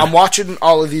Patreon. I'm watching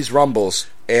all of these Rumbles,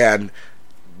 and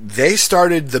they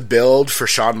started the build for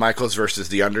Shawn Michaels versus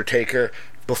The Undertaker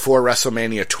before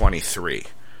WrestleMania 23.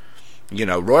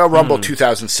 Royal Rumble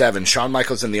 2007, Shawn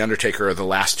Michaels and The Undertaker are the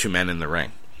last two men in the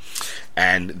ring.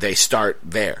 And they start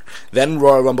there. Then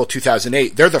Royal Rumble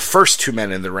 2008, they're the first two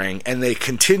men in the ring, and they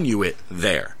continue it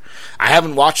there. I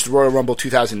haven't watched Royal Rumble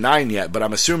 2009 yet, but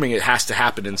I'm assuming it has to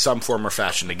happen in some form or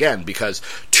fashion again, because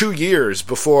 2 years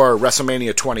before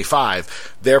WrestleMania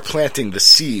 25, they're planting the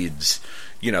seeds.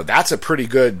 That's a pretty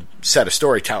good set of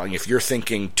storytelling if you're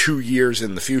thinking 2 years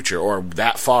in the future or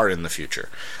that far in the future.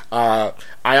 I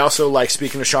also like,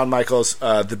 speaking of Shawn Michaels,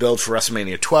 the build for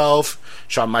WrestleMania 12.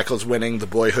 Shawn Michaels winning, the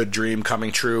boyhood dream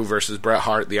coming true versus Bret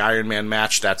Hart, the Iron Man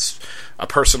match. That's a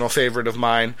personal favorite of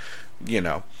mine.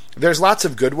 There's lots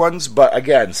of good ones, but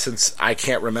again, since I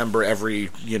can't remember every,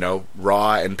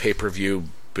 Raw and pay-per-view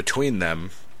between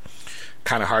them,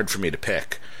 kind of hard for me to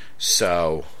pick.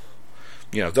 So,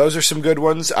 those are some good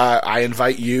ones. I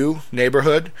invite you,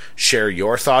 neighborhood, share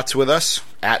your thoughts with us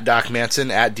at Doc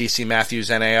Manson, at DC Matthews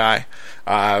NAI.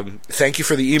 Thank you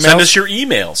for the emails. Send us your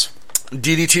emails.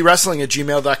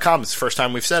 ddtwrestling@gmail.com. It's the first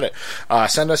time we've said it.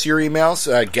 Send us your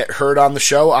emails. Get heard on the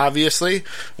show, obviously.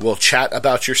 We'll chat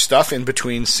about your stuff in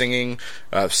between singing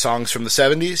songs from the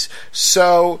 70s.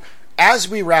 So, as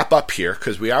we wrap up here,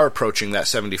 because we are approaching that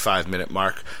 75-minute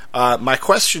mark, my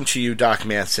question to you, Doc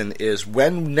Manson, is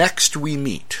when next we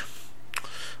meet,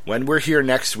 when we're here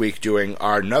next week doing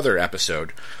our another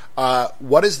episode,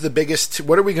 what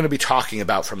are we going to be talking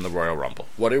about from the Royal Rumble?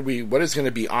 What is going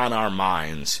to be on our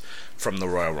minds from the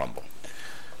Royal Rumble?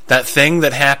 That thing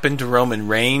that happened to Roman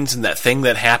Reigns and that thing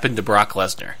that happened to Brock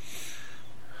Lesnar.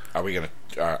 Are we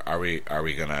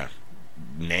gonna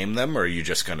name them, or are you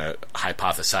just gonna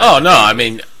hypothesize? Oh no, I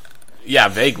mean, yeah,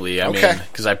 vaguely. I mean,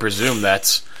 because I presume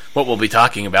that's what we'll be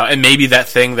talking about, and maybe that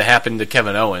thing that happened to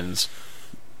Kevin Owens.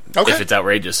 Okay. If it's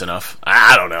outrageous enough,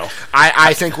 I don't know.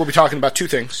 I think we'll be talking about two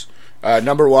things.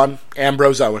 Number one,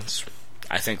 Ambrose Owens.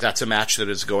 I think that's a match that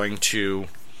is going to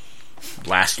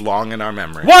last long in our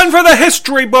memory. One for the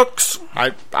history books.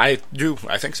 I do.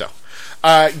 I think so.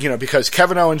 Because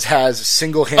Kevin Owens has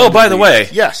single-handedly... Oh, by the way.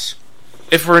 Yes.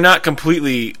 If we're not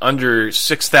completely under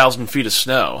 6,000 feet of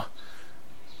snow,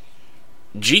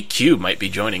 GQ might be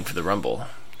joining for the Rumble.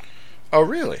 Oh,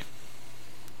 really?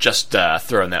 Just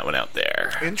throwing that one out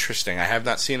there. Interesting. I have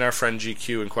not seen our friend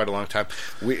GQ in quite a long time.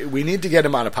 We need to get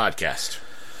him on a podcast.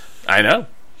 I know.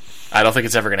 I don't think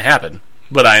it's ever going to happen,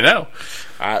 but I know.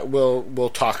 We'll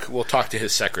talk to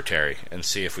his secretary and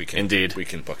see if we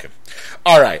can book him.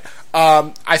 All right.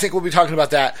 I think we'll be talking about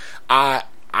that.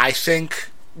 I think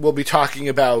we'll be talking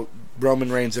about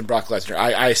Roman Reigns and Brock Lesnar.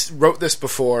 I wrote this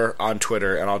before on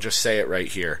Twitter, and I'll just say it right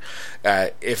here.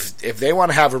 If they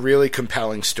want to have a really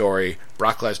compelling story,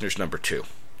 Brock Lesnar's number 2.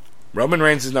 Roman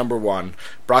Reigns is number 1,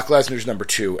 Brock Lesnar's number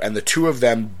 2, and the two of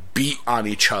them beat on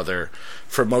each other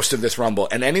for most of this Rumble.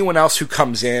 And anyone else who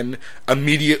comes in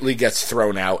immediately gets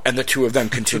thrown out, and the two of them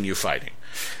continue fighting.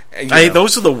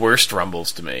 Those are the worst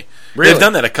Rumbles to me. Really? They've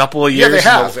done that a couple of years. Yeah, they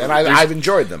have, and I've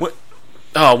enjoyed them.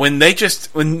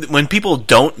 When people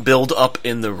don't build up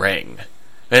in the ring,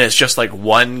 and it's just like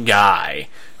one guy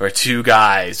or two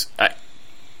guys, and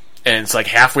it's like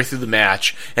halfway through the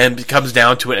match, and it comes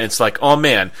down to it, and it's like, oh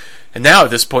man. And now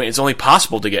at this point, it's only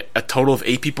possible to get a total of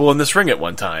 8 people in this ring at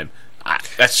one time.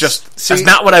 That's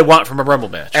not what I want from a Rumble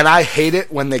match. And I hate it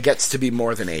when it gets to be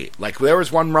more than 8. Like, there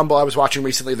was one Rumble I was watching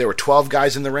recently, there were 12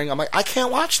 guys in the ring. I'm like, I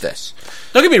can't watch this.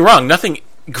 Don't get me wrong, nothing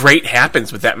great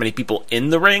happens with that many people in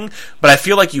the ring, but I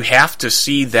feel like you have to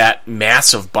see that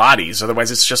mass of bodies,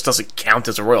 otherwise it just doesn't count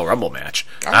as a Royal Rumble match.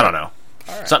 I don't know.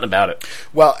 Something about it.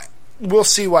 Well, we'll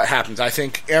see what happens. I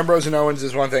think Ambrose and Owens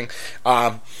is one thing.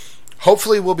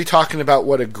 Hopefully we'll be talking about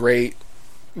what a great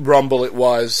Rumble it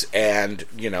was, and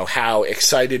how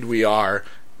excited we are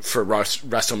for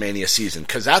WrestleMania season,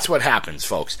 because that's what happens,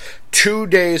 folks. 2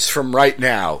 days from right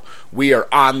now, we are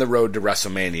on the road to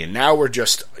WrestleMania. Now we're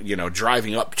just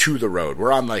driving up to the road.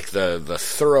 We're on like the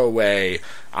thoroughway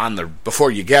before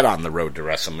you get on the road to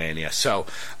WrestleMania. So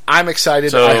I'm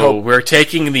excited. So I hope we're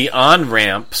taking the on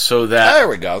ramp so that there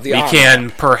we go. We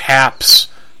can perhaps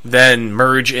then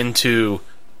merge into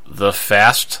the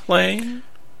fast lane.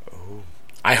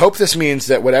 I hope this means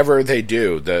that whatever they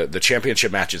do, the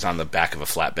championship match is on the back of a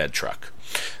flatbed truck.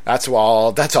 That's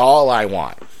all I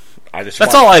want.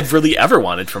 That's all I've really ever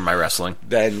wanted from my wrestling.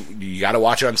 Then you got to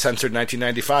watch Uncensored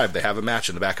 1995. They have a match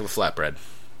in the back of a flatbread.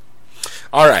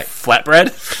 All right.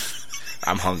 Flatbread?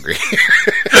 I'm hungry.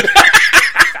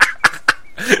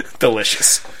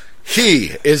 Delicious.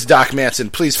 He is Doc Manson.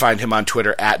 Please find him on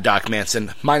Twitter at Doc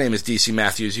Manson. My name is DC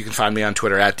Matthews. You can find me on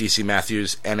Twitter at DC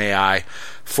Matthews, NAI.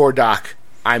 For Doc,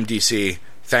 I'm DC.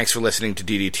 Thanks for listening to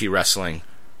DDT Wrestling.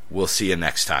 We'll see you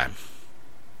next time.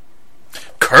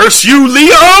 Curse you,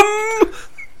 Liam!